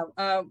 yeah.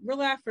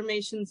 Real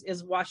Affirmations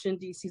is Washington,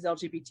 D.C.'s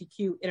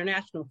LGBTQ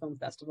International Film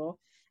Festival.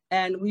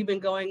 And we've been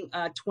going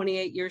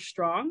 28 years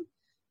strong.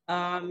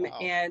 Wow.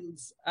 And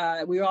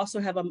we also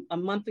have a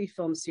monthly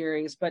film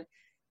series. But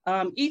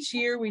each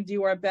year we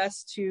do our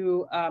best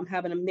to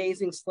have an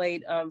amazing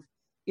slate of,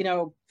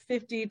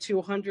 50 to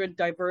 100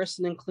 diverse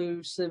and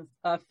inclusive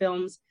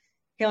films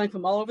hailing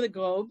from all over the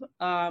globe.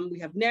 We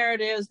have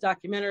narratives,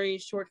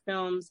 documentaries, short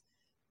films,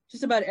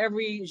 just about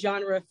every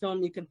genre of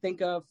film you can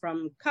think of,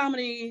 from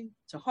comedy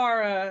to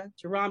horror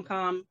to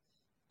rom-com.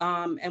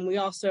 And we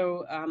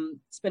also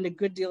spend a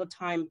good deal of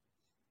time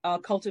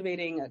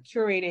cultivating,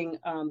 curating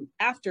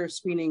after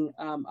screening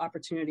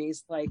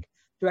opportunities like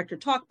director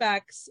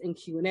talkbacks and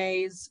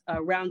Q&As,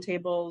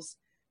 roundtables,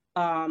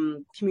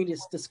 community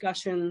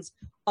discussions,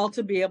 all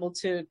to be able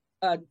to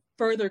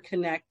further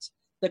connect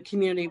the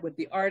community with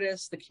the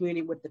artist, the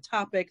community with the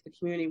topic, the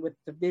community with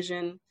the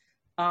vision,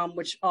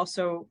 which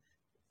also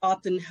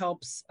often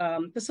helps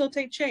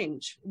facilitate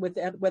change, with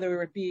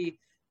whether it be,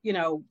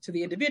 to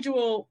the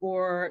individual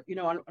or,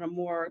 on a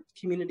more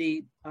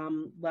community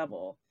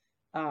level.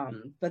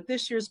 But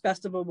this year's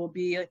festival will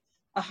be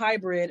a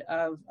hybrid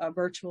of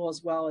virtual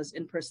as well as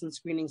in-person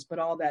screenings, but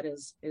all that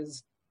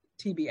is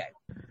TBA.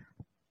 All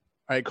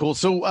right, cool.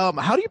 So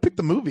how do you pick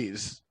the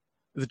movies?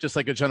 Is it just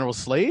like a general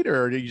slate,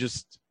 or do you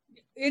just...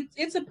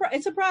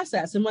 It's a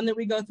process, and one that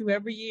we go through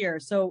every year.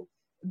 So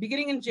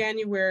beginning in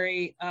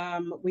January,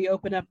 we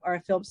open up our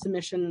film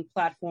submission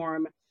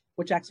platform,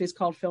 which actually is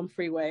called Film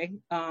Freeway.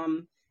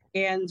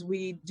 And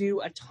we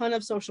do a ton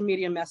of social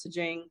media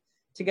messaging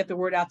to get the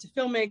word out to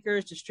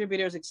filmmakers,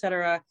 distributors, et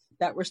cetera,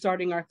 that we're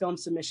starting our film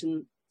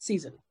submission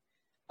season.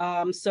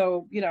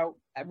 So,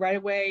 right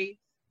away,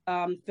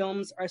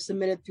 films are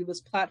submitted through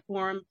this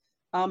platform.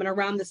 And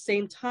around the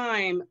same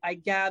time, I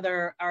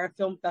gather our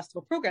film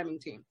festival programming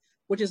team,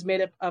 which is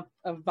made up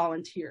of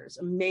volunteers,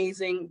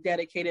 amazing,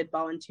 dedicated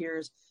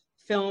volunteers,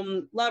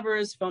 film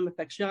lovers, film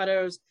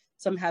aficionados.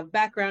 Some have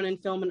background in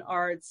film and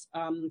arts,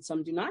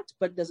 some do not,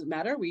 but it doesn't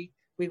matter. We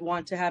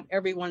want to have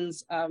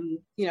everyone's,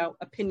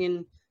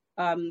 opinion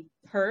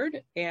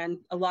heard. And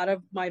a lot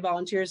of my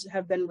volunteers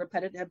have been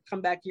repetitive, have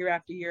come back year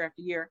after year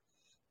after year.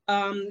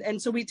 And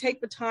so we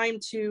take the time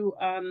to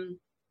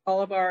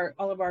all of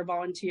our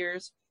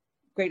volunteers,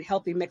 great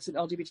healthy mix of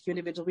LGBTQ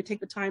individuals. We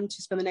take the time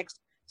to spend the next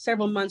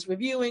several months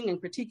reviewing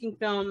and critiquing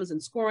films and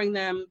scoring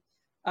them.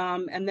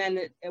 And then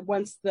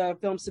once the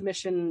film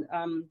submission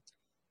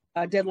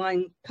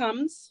deadline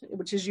comes,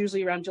 which is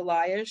usually around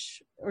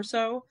July-ish or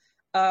so,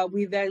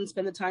 we then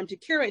spend the time to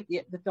curate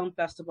the film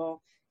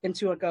festival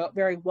into a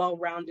very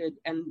well-rounded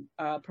and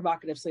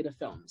provocative slate of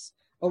films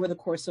over the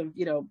course of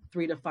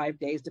 3 to 5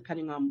 days,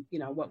 depending on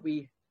what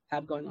we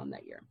have going on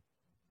that year.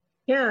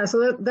 Yeah,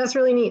 so that's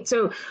really neat.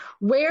 So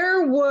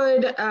where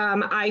would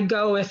I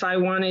go if I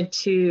wanted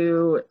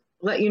to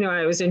let you know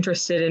I was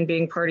interested in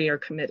being part of your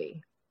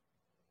committee?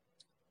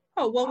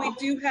 Oh, well, we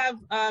do have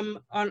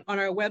on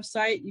our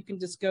website, you can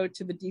just go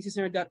to the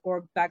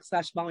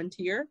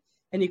dccenter.org/volunteer,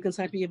 and you can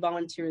sign up to be a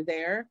volunteer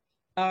there.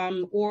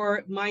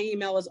 Or my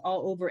email is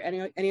all over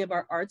any of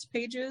our arts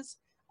pages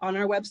on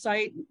our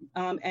website.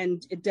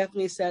 And it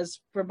definitely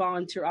says for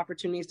volunteer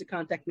opportunities to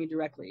contact me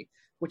directly,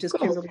 which is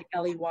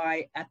Kimberly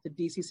Ley at the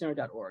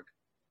dccenter.org.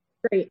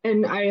 Great.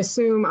 And I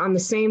assume on the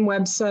same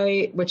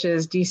website, which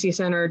is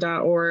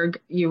dccenter.org,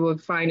 you would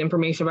find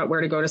information about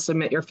where to go to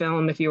submit your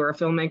film if you were a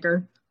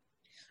filmmaker?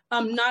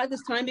 Not at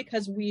this time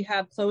because we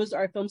have closed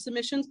our film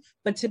submissions,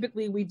 but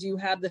typically we do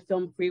have the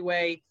Film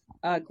Freeway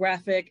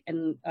graphic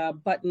and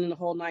button and the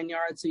whole 9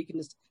 yards, so you can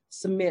just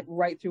submit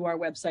right through our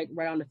website,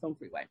 right on the Film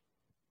Freeway.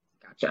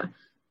 Gotcha.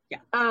 Yeah.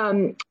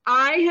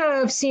 I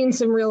have seen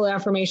some Real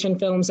Affirmation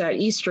films at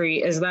E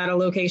Street. Is that a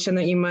location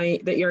that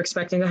you're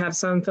expecting to have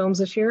some films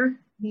this year?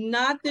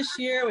 Not this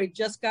year. We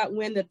just got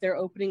wind that they're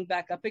opening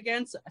back up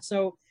again.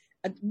 So,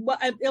 I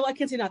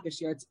can't say not this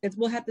year.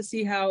 We'll have to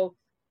see how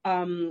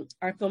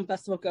our film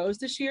festival goes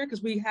this year,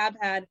 because we have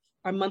had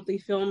our monthly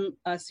film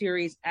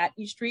series at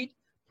E Street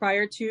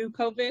prior to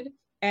COVID,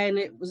 and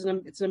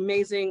it's an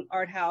amazing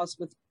art house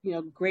with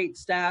great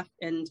staff,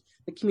 and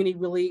the community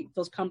really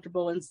feels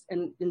comfortable and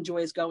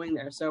enjoys going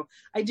there. So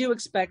I do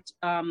expect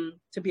to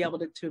be able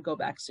to go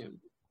back soon.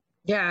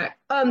 Yeah.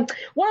 One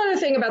other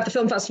thing about the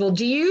film festival,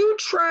 do you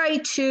try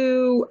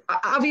to,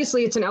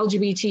 obviously it's an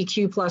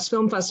LGBTQ plus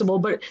film festival,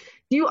 but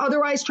do you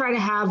otherwise try to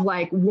have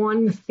like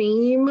one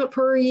theme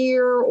per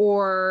year,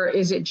 or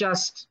is it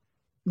just,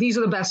 these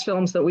are the best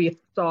films that we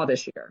saw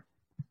this year?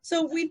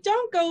 So we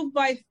don't go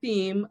by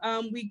theme.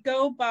 We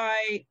go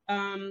by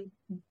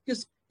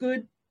just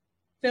good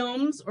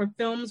films or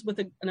films with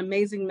an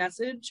amazing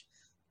message.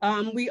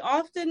 We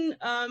often,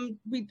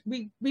 we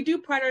do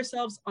pride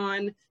ourselves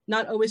on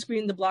not always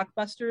screening the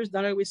blockbusters,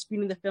 not always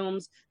screening the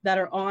films that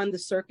are on the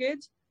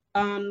circuit,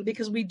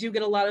 because we do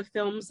get a lot of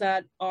films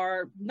that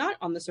are not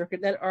on the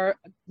circuit that are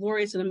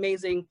glorious and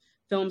amazing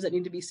films that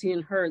need to be seen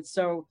and heard.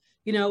 So,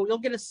 you'll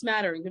get a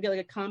smattering, you'll get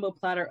like a combo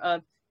platter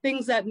of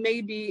things that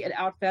may be at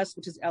Outfest,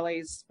 which is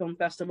LA's film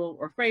festival,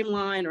 or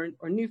Frameline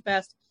or New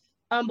Fest,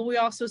 but we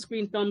also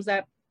screen films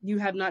that you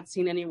have not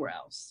seen anywhere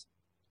else.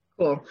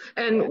 Cool.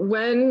 And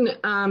when,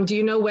 do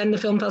you know when the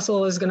film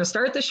festival is going to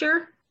start this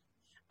year?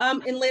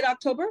 In late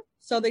October.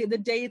 So the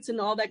dates and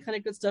all that kind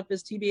of good stuff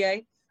is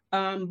TBA,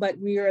 but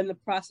we are in the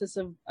process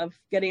of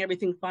getting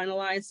everything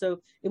finalized. So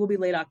it will be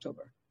late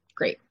October.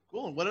 Great.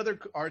 Cool. And what other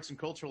arts and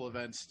cultural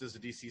events does the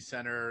DC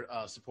Center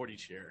support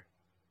each year?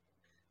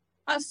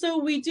 So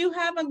we do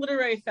have a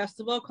literary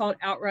festival called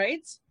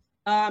Outright,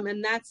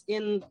 and that's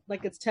in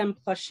its 10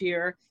 plus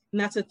year.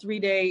 And that's a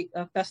 3-day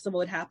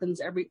festival. It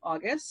happens every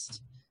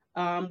August.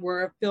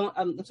 We're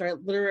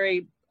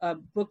literary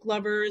book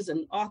lovers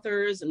and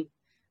authors and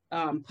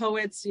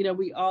poets.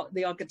 They all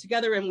get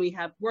together and we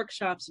have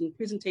workshops and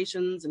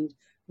presentations and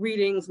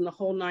readings and the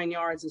whole 9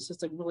 yards. It's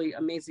just a really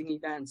amazing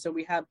event. So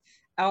we have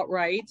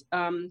Outright.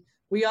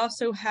 We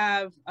also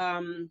have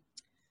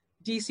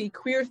DC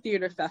Queer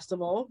Theater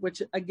Festival,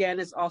 which again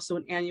is also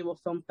an annual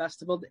film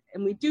festival.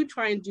 And we do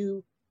try and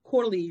do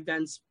quarterly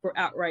events for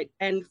Outright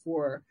and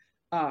for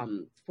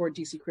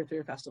DC Queer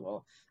Theater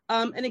Festival.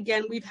 And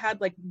again, we've had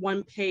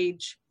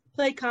one-page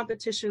play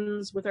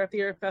competitions with our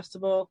theater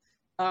festival.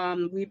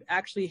 We've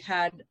actually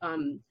had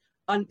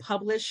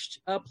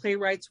unpublished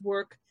playwrights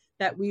work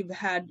that we've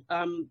had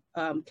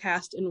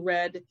cast and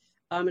read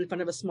in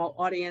front of a small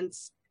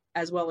audience,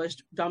 as well as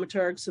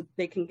dramaturgs, so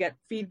they can get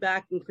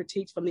feedback and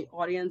critiques from the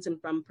audience and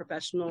from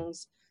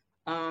professionals.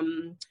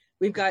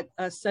 We've got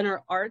a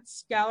Center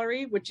Arts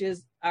Gallery, which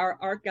is our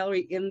art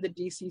gallery in the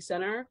DC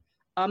Center.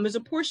 There's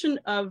a portion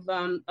of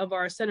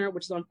our center,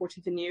 which is on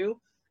 14th and U,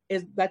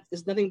 is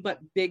nothing but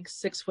big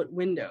 6-foot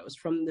windows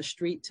from the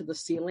street to the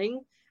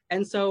ceiling.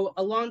 And so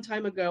a long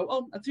time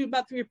ago,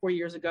 about 3 or 4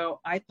 years ago,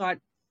 I thought,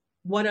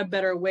 what a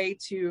better way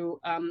to,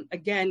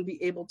 again,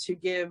 be able to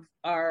give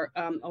our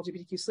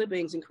LGBTQ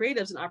siblings and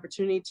creatives an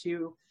opportunity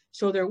to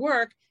show their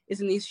work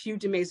is in these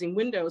huge, amazing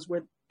windows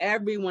where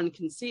everyone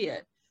can see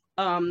it.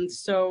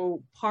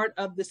 So part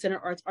of the Center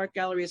Arts Art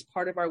Gallery is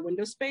part of our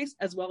window space,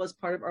 as well as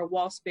part of our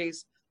wall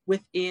space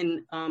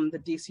within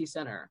the DC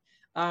Center.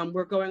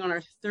 We're going on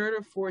our 3rd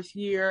or 4th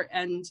year,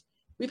 and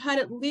we've had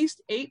at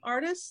least 8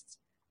 artists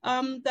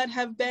that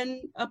have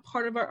been a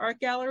part of our art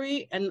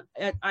gallery. And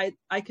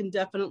I can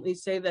definitely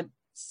say that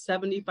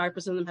 75%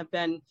 of them have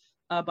been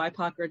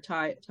BIPOC or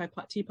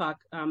TPOC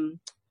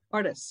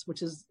artists,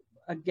 which is,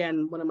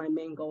 again, one of my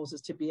main goals,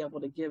 is to be able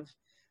to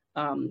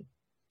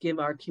give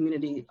our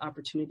community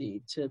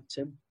opportunity to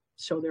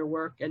show their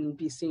work and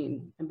be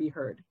seen and be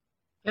heard.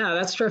 Yeah,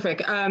 that's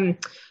terrific.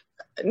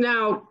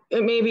 Now,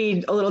 it may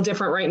be a little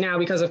different right now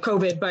because of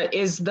COVID, but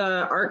is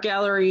the art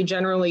gallery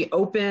generally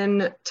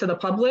open to the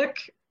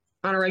public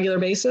on a regular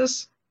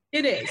basis?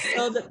 It is.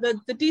 So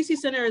the DC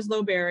Center is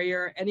low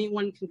barrier.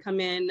 Anyone can come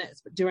in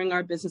during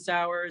our business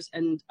hours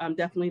and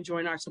definitely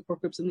join our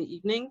support groups in the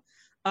evening.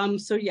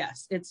 So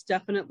yes, it's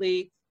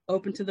definitely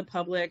open to the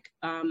public,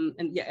 and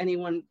yeah,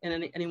 anyone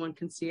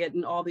can see it,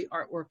 and all the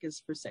artwork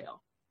is for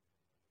sale.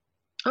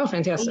 Oh,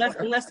 fantastic!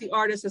 Unless the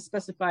artist is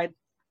specified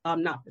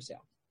not for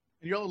sale.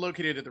 And you're all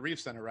located at the Reef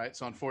Center, right?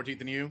 So on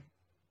 14th and U?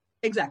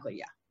 Exactly,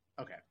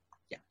 yeah. Okay.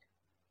 Yeah.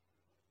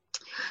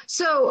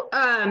 So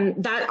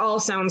that all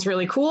sounds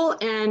really cool.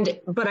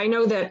 But I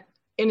know that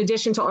in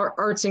addition to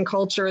arts and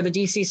culture, the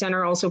DC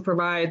Center also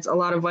provides a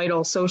lot of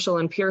vital social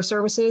and peer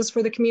services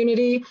for the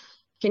community.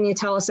 Can you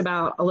tell us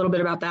a little bit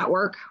about that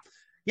work?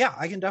 Yeah,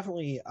 I can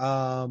definitely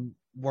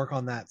work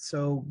on that.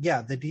 So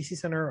yeah, the DC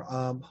Center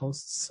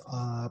hosts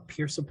a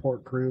peer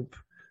support group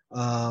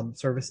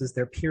services.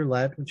 They're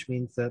peer-led, which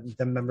means that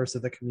the members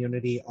of the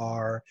community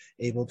are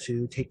able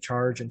to take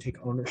charge and take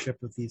ownership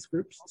of these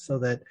groups so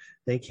that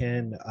they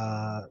can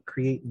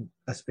create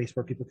a space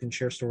where people can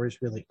share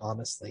stories really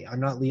honestly. I'm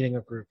not leading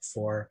a group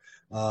for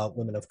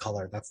women of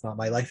color. That's not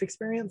my life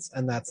experience,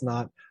 and that's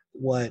not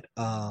what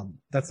I'm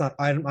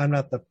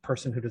not the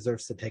person who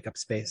deserves to take up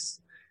space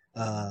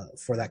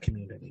for that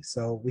community.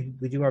 So we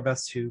do our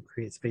best to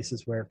create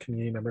spaces where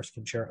community members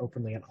can share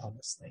openly and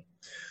honestly.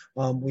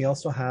 We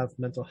also have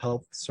mental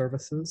health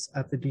services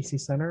at the DC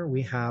Center.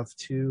 We have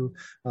 2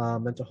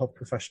 mental health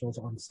professionals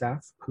on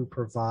staff who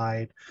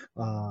provide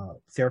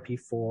therapy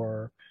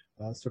for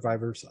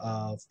survivors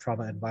of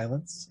trauma and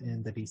violence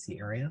in the DC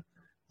area.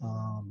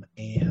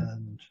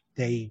 And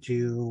they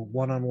do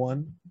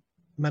one-on-one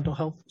mental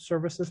health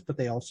services, but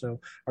they also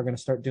are going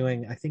to start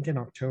doing, I think in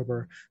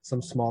October,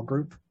 some small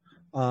group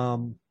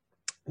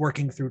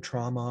working through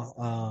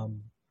trauma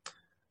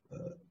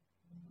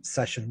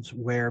sessions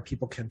where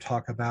people can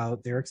talk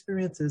about their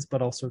experiences,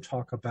 but also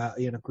talk about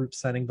in a group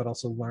setting, but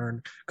also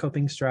learn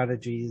coping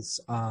strategies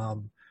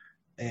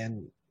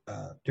and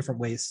different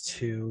ways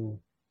to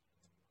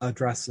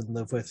address and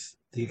live with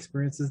the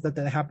experiences that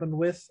happened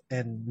with,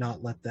 and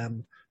not let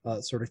them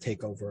sort of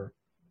take over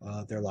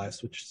their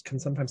lives, which can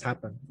sometimes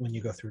happen when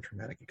you go through a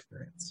traumatic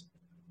experience.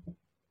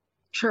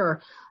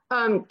 Sure.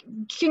 Can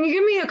you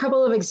give me a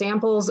couple of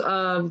examples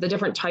of the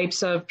different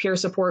types of peer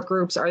support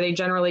groups? Are they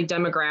generally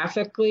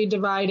demographically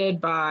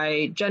divided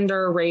by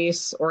gender,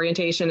 race,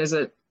 orientation? Is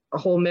it a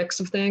whole mix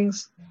of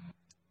things?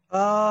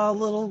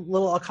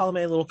 Little column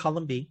A, little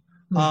column B.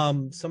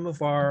 Some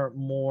of our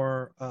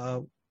more,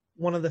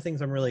 one of the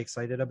things I'm really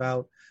excited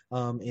about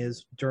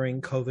is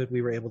during COVID,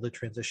 we were able to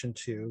transition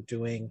to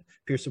doing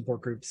peer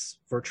support groups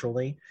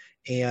virtually.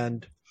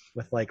 And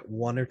with like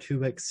 1 or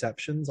 2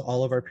 exceptions,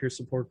 all of our peer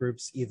support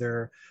groups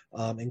either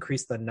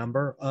increased the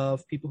number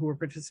of people who were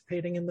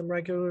participating in them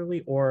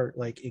regularly, or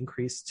like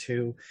increased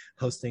to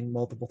hosting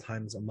multiple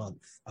times a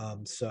month.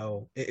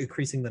 So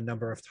increasing the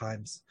number of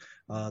times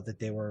that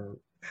they were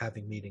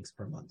having meetings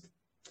per month.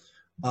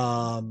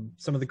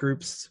 Some of the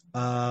groups, we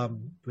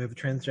have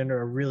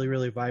a really,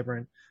 really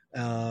vibrant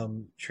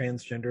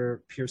transgender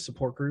peer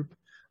support group.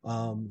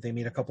 They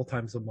meet a couple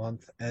times a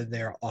month, and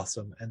they're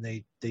awesome, and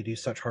they do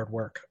such hard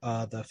work.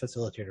 The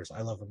facilitators,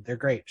 I love them. They're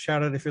great.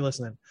 Shout out if you're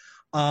listening.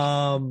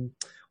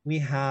 We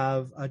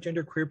have a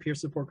genderqueer peer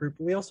support group.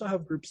 We also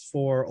have groups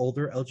for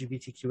older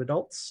LGBTQ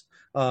adults.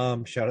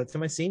 Shout out to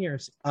my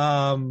seniors.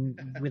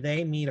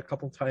 They meet a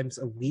couple times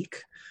a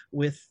week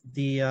with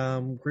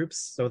the groups.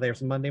 So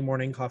there's Monday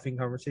morning coffee and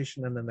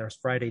conversation, and then there's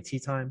Friday tea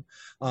time.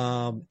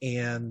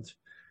 And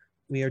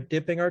we are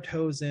dipping our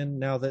toes in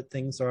now that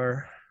things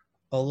are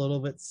a little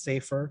bit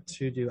safer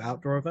to do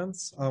outdoor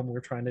events. We're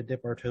trying to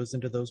dip our toes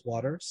into those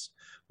waters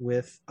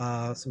with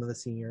some of the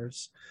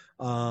seniors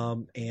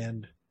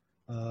and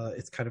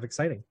it's kind of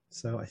exciting.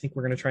 So I think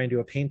we're going to try and do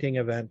a painting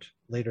event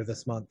later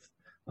this month.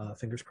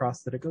 Fingers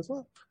crossed that it goes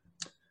well.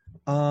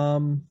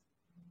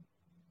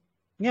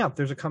 Yeah,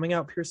 there's a coming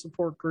out peer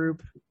support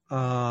group.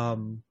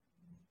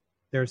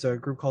 There's a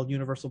group called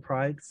Universal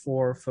Pride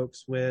for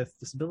folks with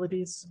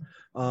disabilities,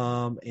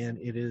 and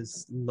it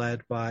is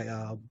led by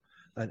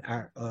an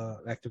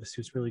activist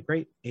who's really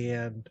great.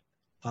 And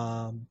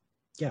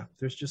yeah,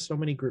 there's just so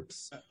many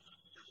groups.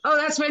 Oh,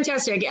 that's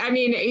fantastic. I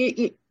mean,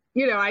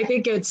 you know, I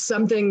think it's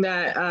something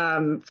that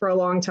for a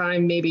long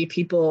time, maybe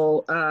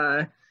people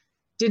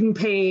didn't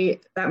pay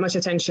that much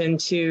attention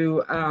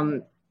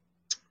to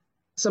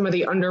some of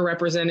the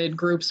underrepresented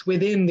groups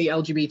within the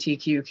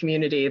LGBTQ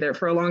community. There,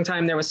 for a long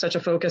time, there was such a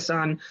focus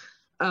on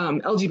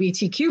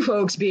LGBTQ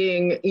folks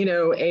being, you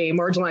know, a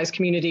marginalized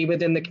community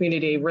within the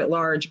community writ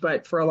large.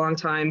 But for a long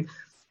time,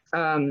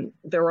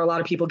 there were a lot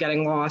of people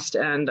getting lost.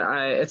 And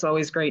it's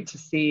always great to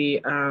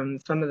see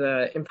some of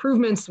the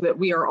improvements that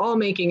we are all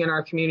making in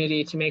our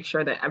community to make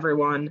sure that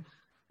everyone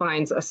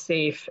finds a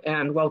safe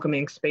and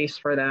welcoming space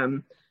for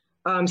them.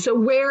 So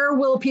where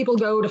will people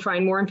go to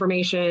find more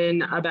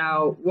information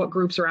about what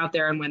groups are out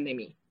there and when they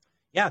meet?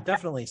 Yeah,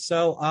 definitely.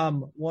 So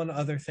one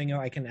other thing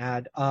I can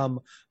add,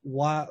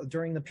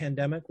 during the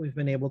pandemic, we've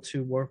been able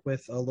to work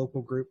with a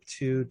local group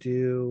to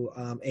do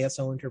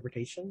ASL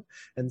interpretation.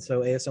 And so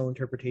ASL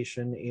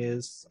interpretation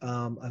is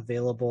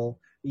available.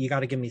 You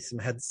got to give me some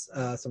head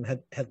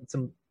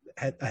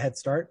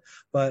start,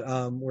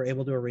 but we're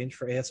able to arrange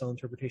for ASL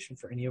interpretation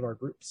for any of our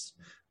groups.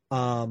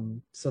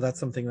 So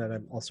that's something that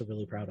I'm also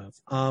really proud of.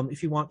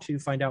 If you want to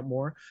find out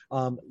more,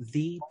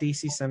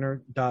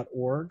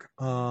 thedccenter.org,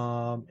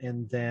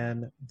 and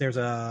then there's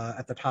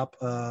at the top,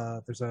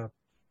 there's a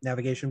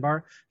navigation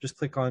bar. Just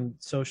click on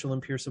social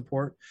and peer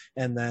support,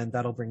 and then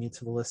that'll bring you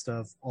to the list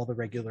of all the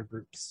regular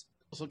groups.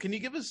 So can you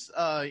give us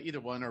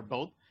either one or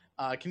both?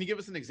 Can you give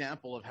us an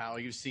example of how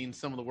you've seen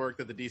some of the work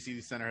that the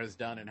DC Center has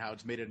done and how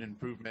it's made an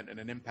improvement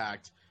and an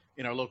impact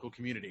in our local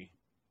community?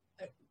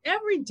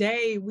 Every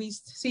day we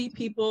see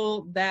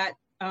people that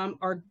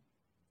are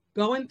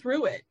going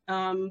through it,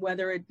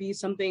 whether it be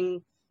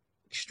something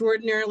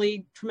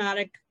extraordinarily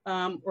traumatic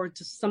or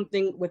just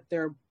something with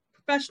their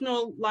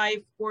professional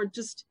life, or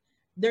just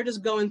they're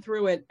just going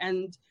through it,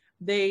 and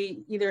they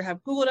either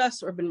have Googled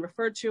us or been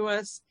referred to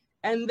us,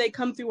 and they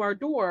come through our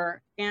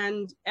door,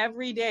 and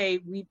every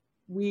day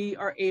we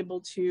are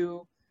able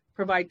to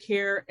provide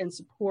care and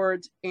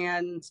support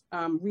and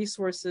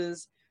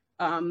resources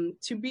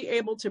to be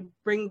able to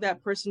bring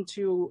that person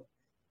to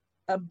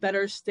a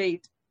better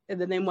state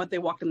than what they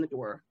walked in the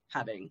door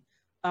having.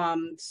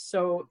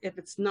 So if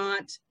it's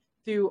not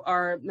through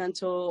our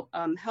mental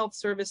health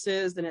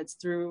services, then it's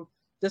through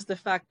just the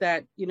fact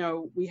that, you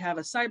know, we have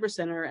a cyber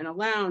center and a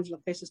lounge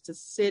and places to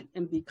sit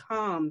and be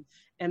calm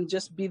and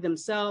just be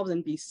themselves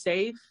and be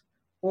safe.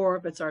 Or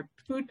if it's our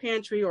food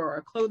pantry or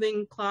our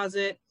clothing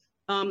closet,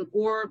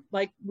 or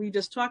like we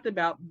just talked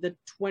about, the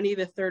 20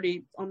 to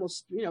 30,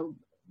 almost, you know,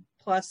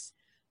 plus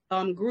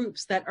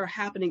groups that are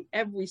happening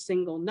every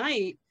single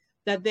night,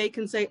 that they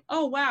can say,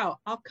 oh, wow,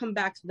 I'll come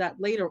back to that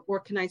later. Or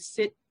can I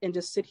sit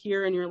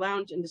here in your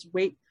lounge and just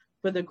wait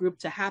for the group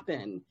to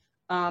happen?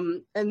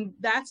 And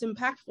that's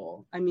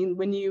impactful. I mean,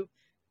 when you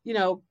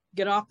know,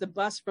 get off the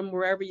bus from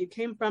wherever you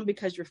came from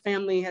because your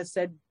family has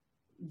said,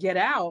 get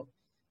out,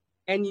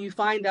 and you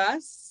find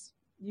us,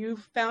 you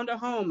found a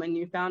home, and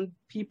you found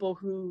people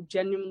who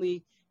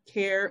genuinely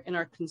care and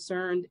are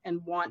concerned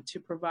and want to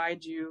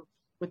provide you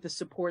with the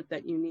support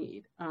that you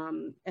need.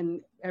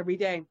 And every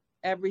day,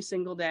 every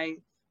single day,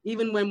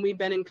 even when we've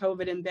been in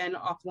COVID and been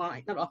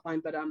offline, not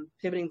offline, but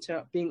pivoting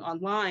to being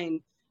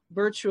online,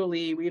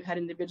 virtually, we've had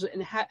individuals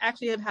and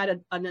actually have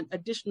had an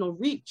additional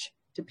reach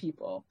to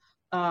people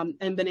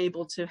and been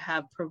able to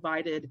have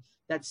provided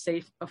that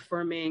safe,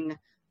 affirming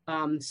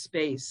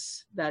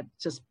space that's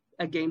just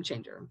a game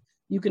changer.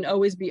 You can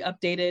always be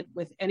updated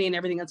with any and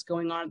everything that's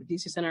going on at the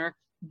DC Center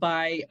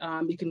by,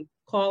 you can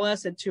call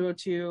us at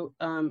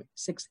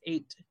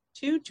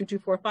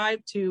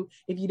 202-682-2245.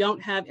 If you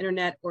don't have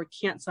internet or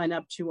can't sign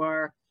up to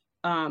our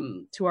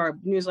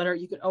newsletter,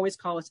 you can always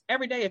call us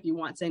every day if you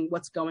want, saying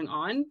what's going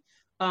on.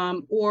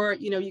 Or,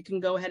 you know, you can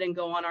go ahead and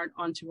go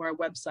onto our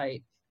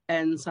website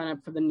and sign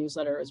up for the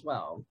newsletter as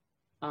well.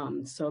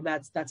 So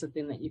that's a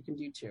thing that you can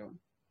do too.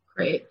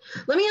 Great.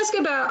 Let me ask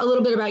a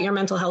little bit about your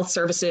mental health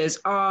services.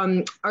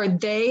 Are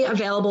they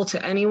available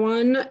to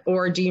anyone,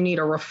 or do you need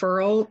a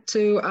referral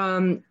to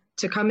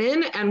come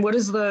in? And what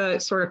is the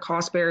sort of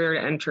cost barrier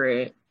to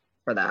entry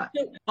for that?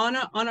 On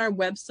our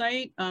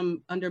website,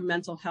 under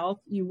mental health,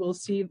 you will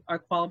see our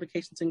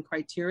qualifications and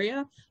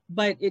criteria,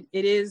 but it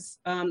is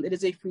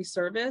a free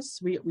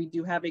service. We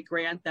do have a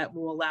grant that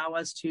will allow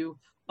us to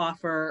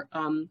offer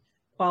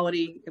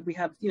quality. We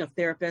have, you know,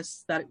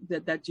 therapists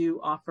that do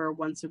offer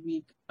once a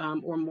week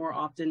or more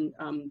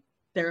often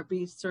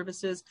therapy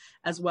services,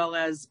 as well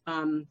as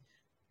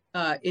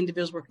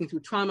individuals working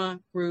through trauma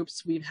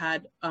groups. We've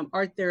had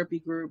art therapy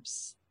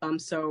groups.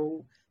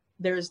 So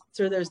there's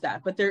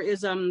that, but there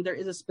is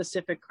a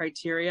specific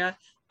criteria.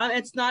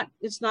 It's not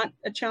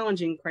a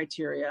challenging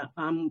criteria.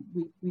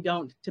 We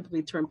don't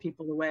typically turn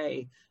people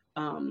away,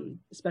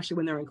 especially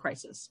when they're in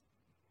crisis.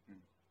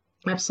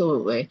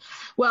 Absolutely.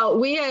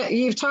 Well,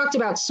 you've talked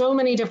about so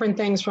many different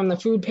things, from the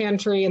food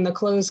pantry and the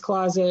clothes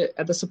closet,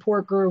 the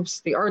support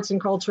groups, the arts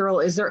and cultural.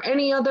 Is there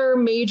any other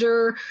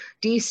major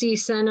DC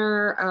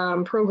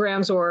Center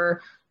programs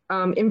or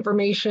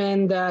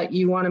information that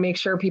you want to make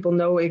sure people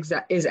know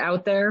is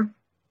out there?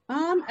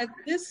 At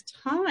this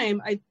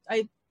time, I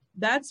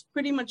that's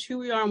pretty much who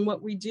we are and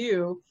what we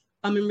do.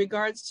 In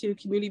regards to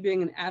community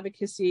building and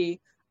advocacy,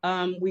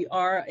 we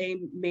are a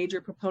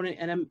major proponent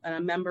and a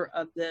member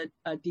of the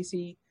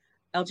DC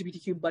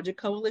LGBTQ Budget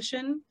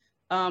Coalition,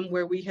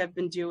 where we have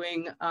been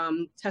doing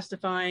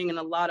testifying and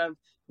a lot of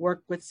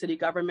work with city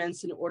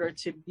governments in order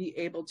to be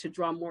able to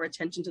draw more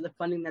attention to the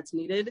funding that's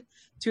needed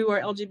to our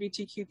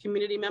LGBTQ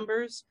community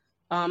members.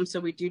 So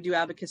we do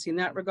advocacy in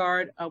that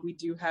regard. We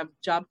do have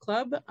Job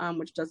Club,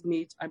 which does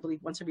meet, I believe,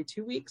 once every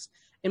 2 weeks,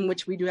 in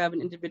which we do have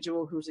an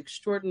individual who's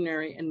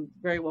extraordinary and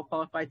very well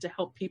qualified to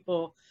help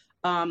people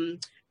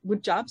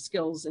with job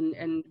skills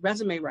and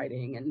resume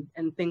writing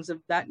and things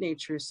of that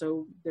nature.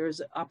 So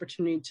there's an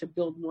opportunity to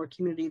build more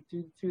community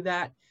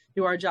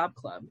through our Job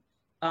Club.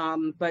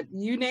 But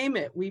you name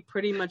it, we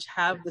pretty much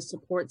have the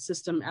support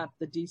system at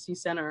the DC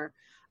Center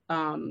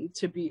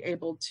to be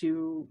able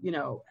to,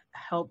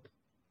 help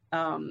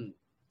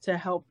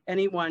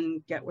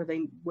anyone get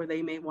where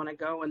they may want to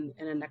go in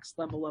a next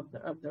level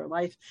of their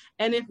life.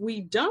 And if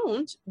we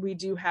don't, we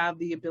do have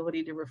the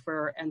ability to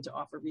refer and to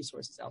offer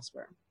resources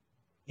elsewhere.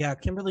 Yeah,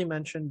 Kimberly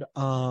mentioned,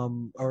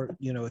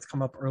 it's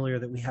come up earlier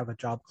that we have a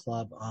Job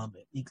Club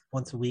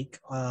once a week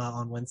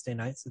on Wednesday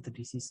nights at the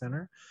DC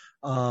Center.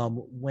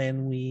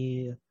 When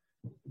we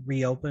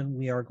reopen,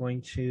 we are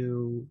going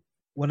to,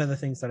 one of the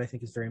things that I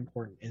think is very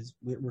important is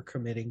we're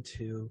committing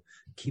to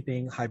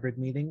keeping hybrid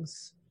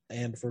meetings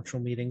and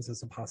virtual meetings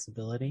as a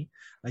possibility.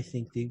 I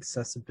think the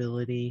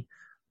accessibility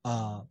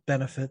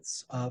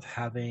benefits of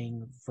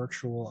having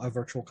a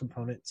virtual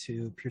component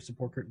to peer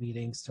support group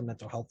meetings, to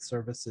mental health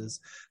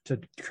services, to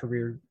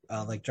career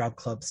like Job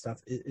Club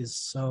stuff is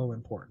so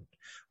important.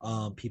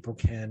 People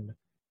can,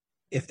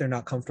 if they're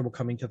not comfortable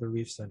coming to the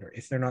Reef Center,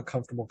 if they're not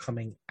comfortable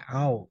coming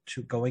out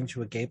to going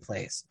to a gay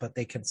place, but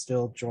they can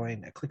still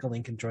click a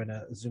link and join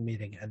a Zoom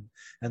meeting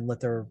and let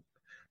their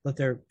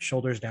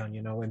shoulders down,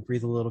 and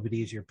breathe a little bit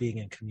easier being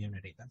in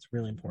community. That's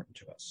really important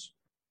to us.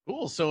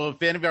 Cool. So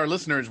if any of our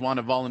listeners want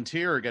to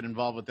volunteer or get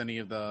involved with any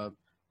of the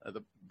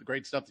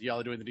great stuff that y'all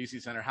are doing at the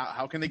DC Center,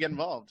 how can they get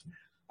involved?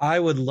 I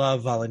would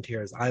love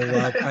volunteers.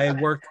 I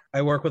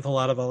work with a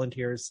lot of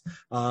volunteers.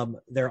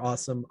 They're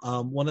awesome.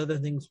 One of the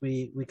things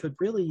we could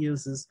really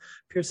use is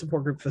peer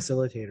support group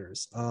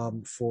facilitators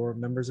for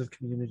members of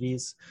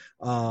communities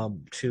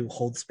to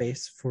hold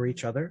space for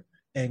each other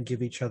and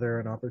give each other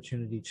an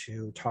opportunity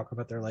to talk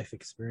about their life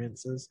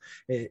experiences.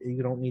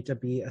 You don't need to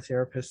be a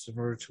therapist in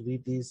order to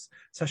lead these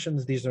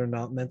sessions. These are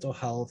not mental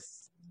health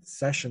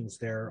sessions.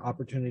 They're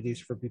opportunities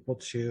for people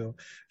to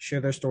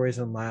share their stories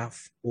and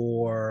laugh,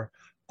 or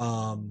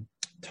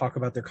talk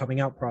about their coming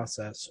out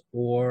process,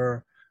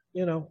 or,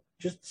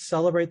 just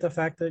celebrate the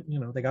fact that,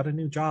 they got a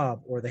new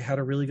job, or they had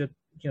a really good,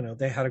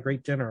 they had a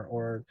great dinner,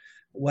 or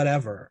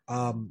whatever.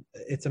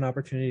 It's an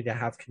opportunity to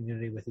have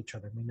community with each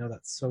other. We know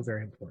that's so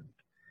very important.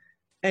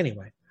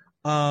 Anyway,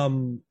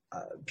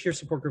 peer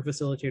support group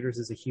facilitators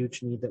is a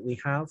huge need that we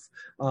have,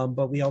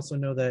 but we also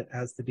know that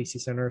as the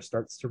DC Center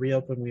starts to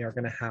reopen, we are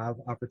going to have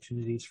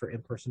opportunities for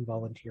in-person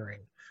volunteering.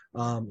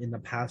 In the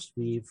past,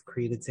 we've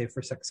created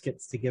Safer Sex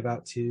kits to give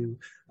out to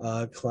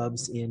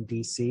clubs in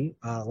DC,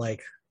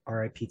 like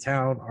RIP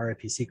Town,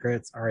 RIP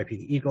Secrets, RIP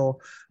the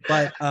Eagle,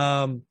 but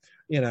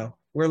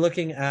we're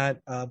looking at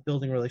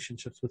building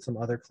relationships with some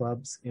other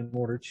clubs in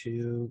order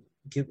to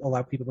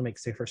allow people to make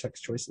safer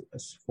sex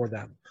choices for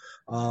them.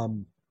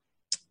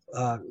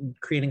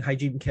 Creating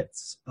hygiene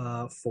kits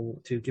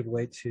to give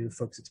away to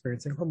folks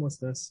experiencing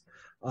homelessness.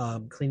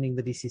 Cleaning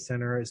the DC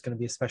Center is going to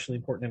be especially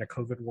important in a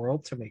COVID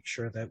world to make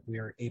sure that we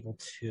are able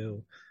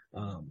to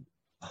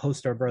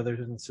host our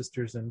brothers and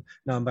sisters and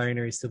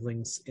non-binary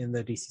siblings in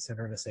the DC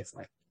Center in a safe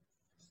way.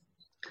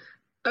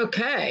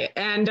 Okay,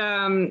 and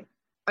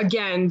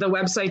again, the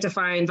website to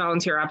find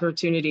volunteer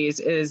opportunities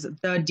is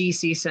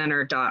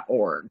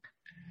thedccenter.org.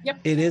 Yep.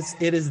 It is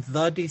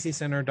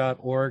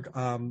thedccenter.org.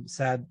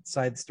 Sad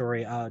side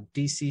story.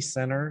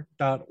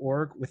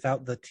 dccenter.org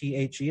without the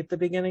THE at the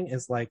beginning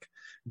is like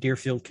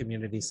Deerfield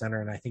Community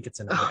Center, and I think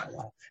it's in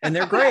Iowa. And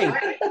they're great,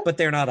 but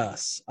they're not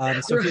us.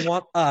 So if you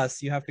want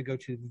us, you have to go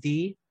to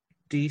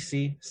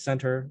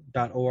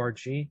thedccenter.org,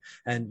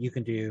 and you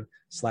can do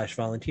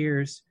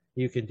 /volunteers.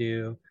 You can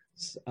do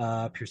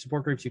peer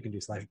support groups. You can do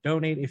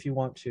 /donate if you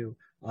want to.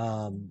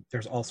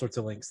 There's all sorts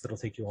of links that'll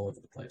take you all over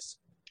the place.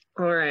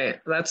 All right,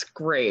 that's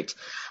great.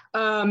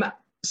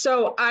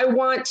 So I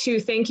want to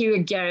thank you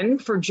again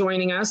for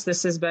joining us.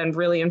 This has been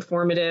really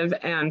informative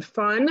and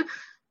fun.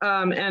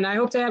 And I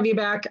hope to have you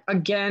back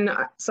again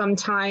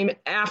sometime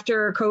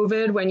after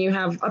COVID when you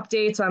have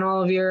updates on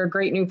all of your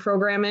great new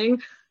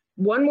programming.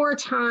 one more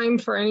time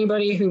for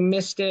anybody who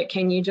missed it,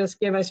 can you just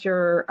give us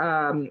your,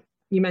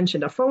 you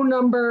mentioned a phone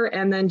number,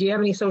 and then do you have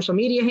any social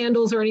media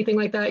handles or anything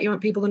like that you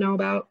want people to know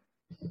about?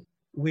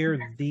 We're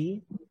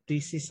the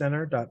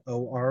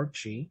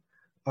dccenter.org.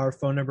 Our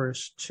phone number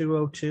is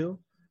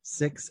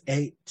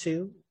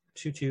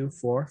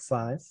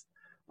 202-682-2245.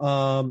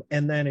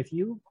 And then if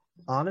you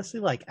honestly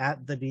like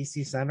at the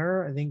DC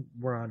Center, I think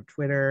we're on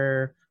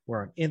Twitter,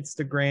 we're on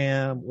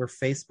Instagram, we're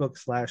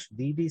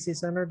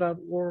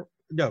Facebook/thedccenter.org.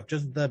 No,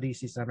 just the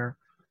DC Center.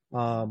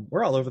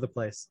 We're all over the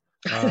place.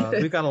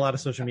 We've got a lot of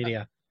social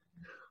media.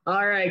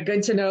 All right,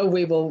 good to know.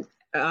 We will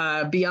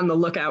be on the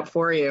lookout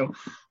for you.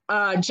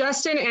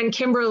 Justin and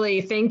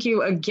Kimberly, thank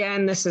you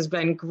again. This has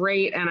been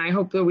great, and I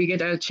hope that we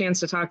get a chance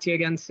to talk to you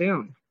again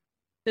soon.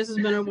 This has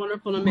been a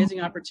wonderful and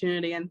amazing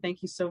opportunity, and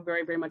thank you so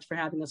very, very much for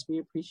having us. We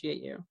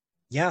appreciate you.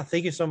 Yeah,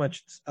 thank you so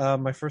much. It's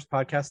my first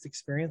podcast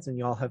experience, and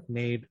you all have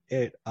made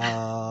it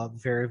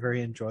very,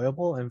 very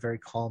enjoyable and very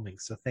calming.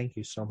 So thank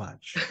you so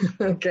much.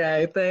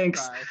 Okay,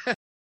 thanks. Bye.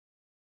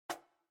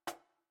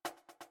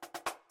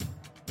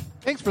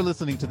 Thanks for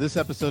listening to this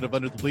episode of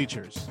Under the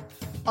Bleachers.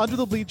 Under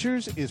the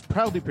Bleachers is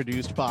proudly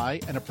produced by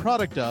and a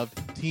product of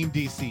Team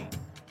DC.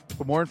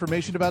 For more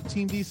information about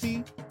Team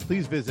DC,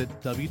 please visit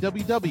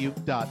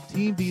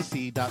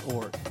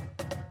www.teamdc.org.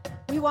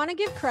 We want to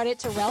give credit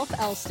to Ralph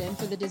Elston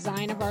for the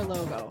design of our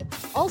logo.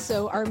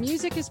 Also, our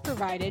music is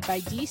provided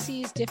by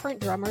DC's Different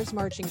Drummers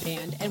Marching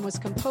Band and was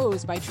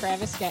composed by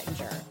Travis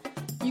Gettinger.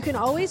 You can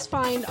always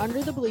find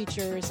Under the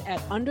Bleachers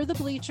at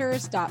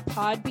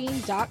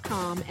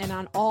underthebleachers.podbean.com and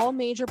on all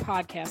major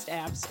podcast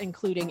apps,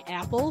 including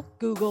Apple,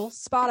 Google,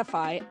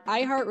 Spotify,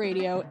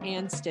 iHeartRadio,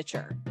 and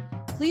Stitcher.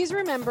 Please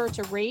remember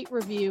to rate,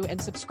 review, and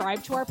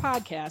subscribe to our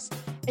podcast,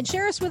 and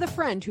share us with a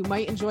friend who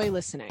might enjoy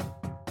listening.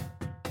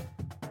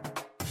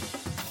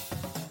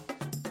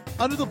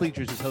 Under the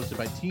Bleachers is hosted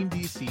by Team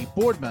DC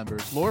board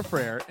members Laura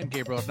Frere and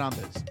Gabriel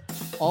Hernandez.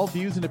 All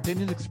views and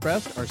opinions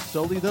expressed are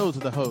solely those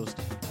of the host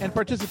and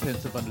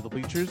participants of Under the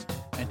Bleachers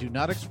and do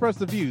not express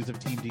the views of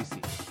Team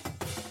DC.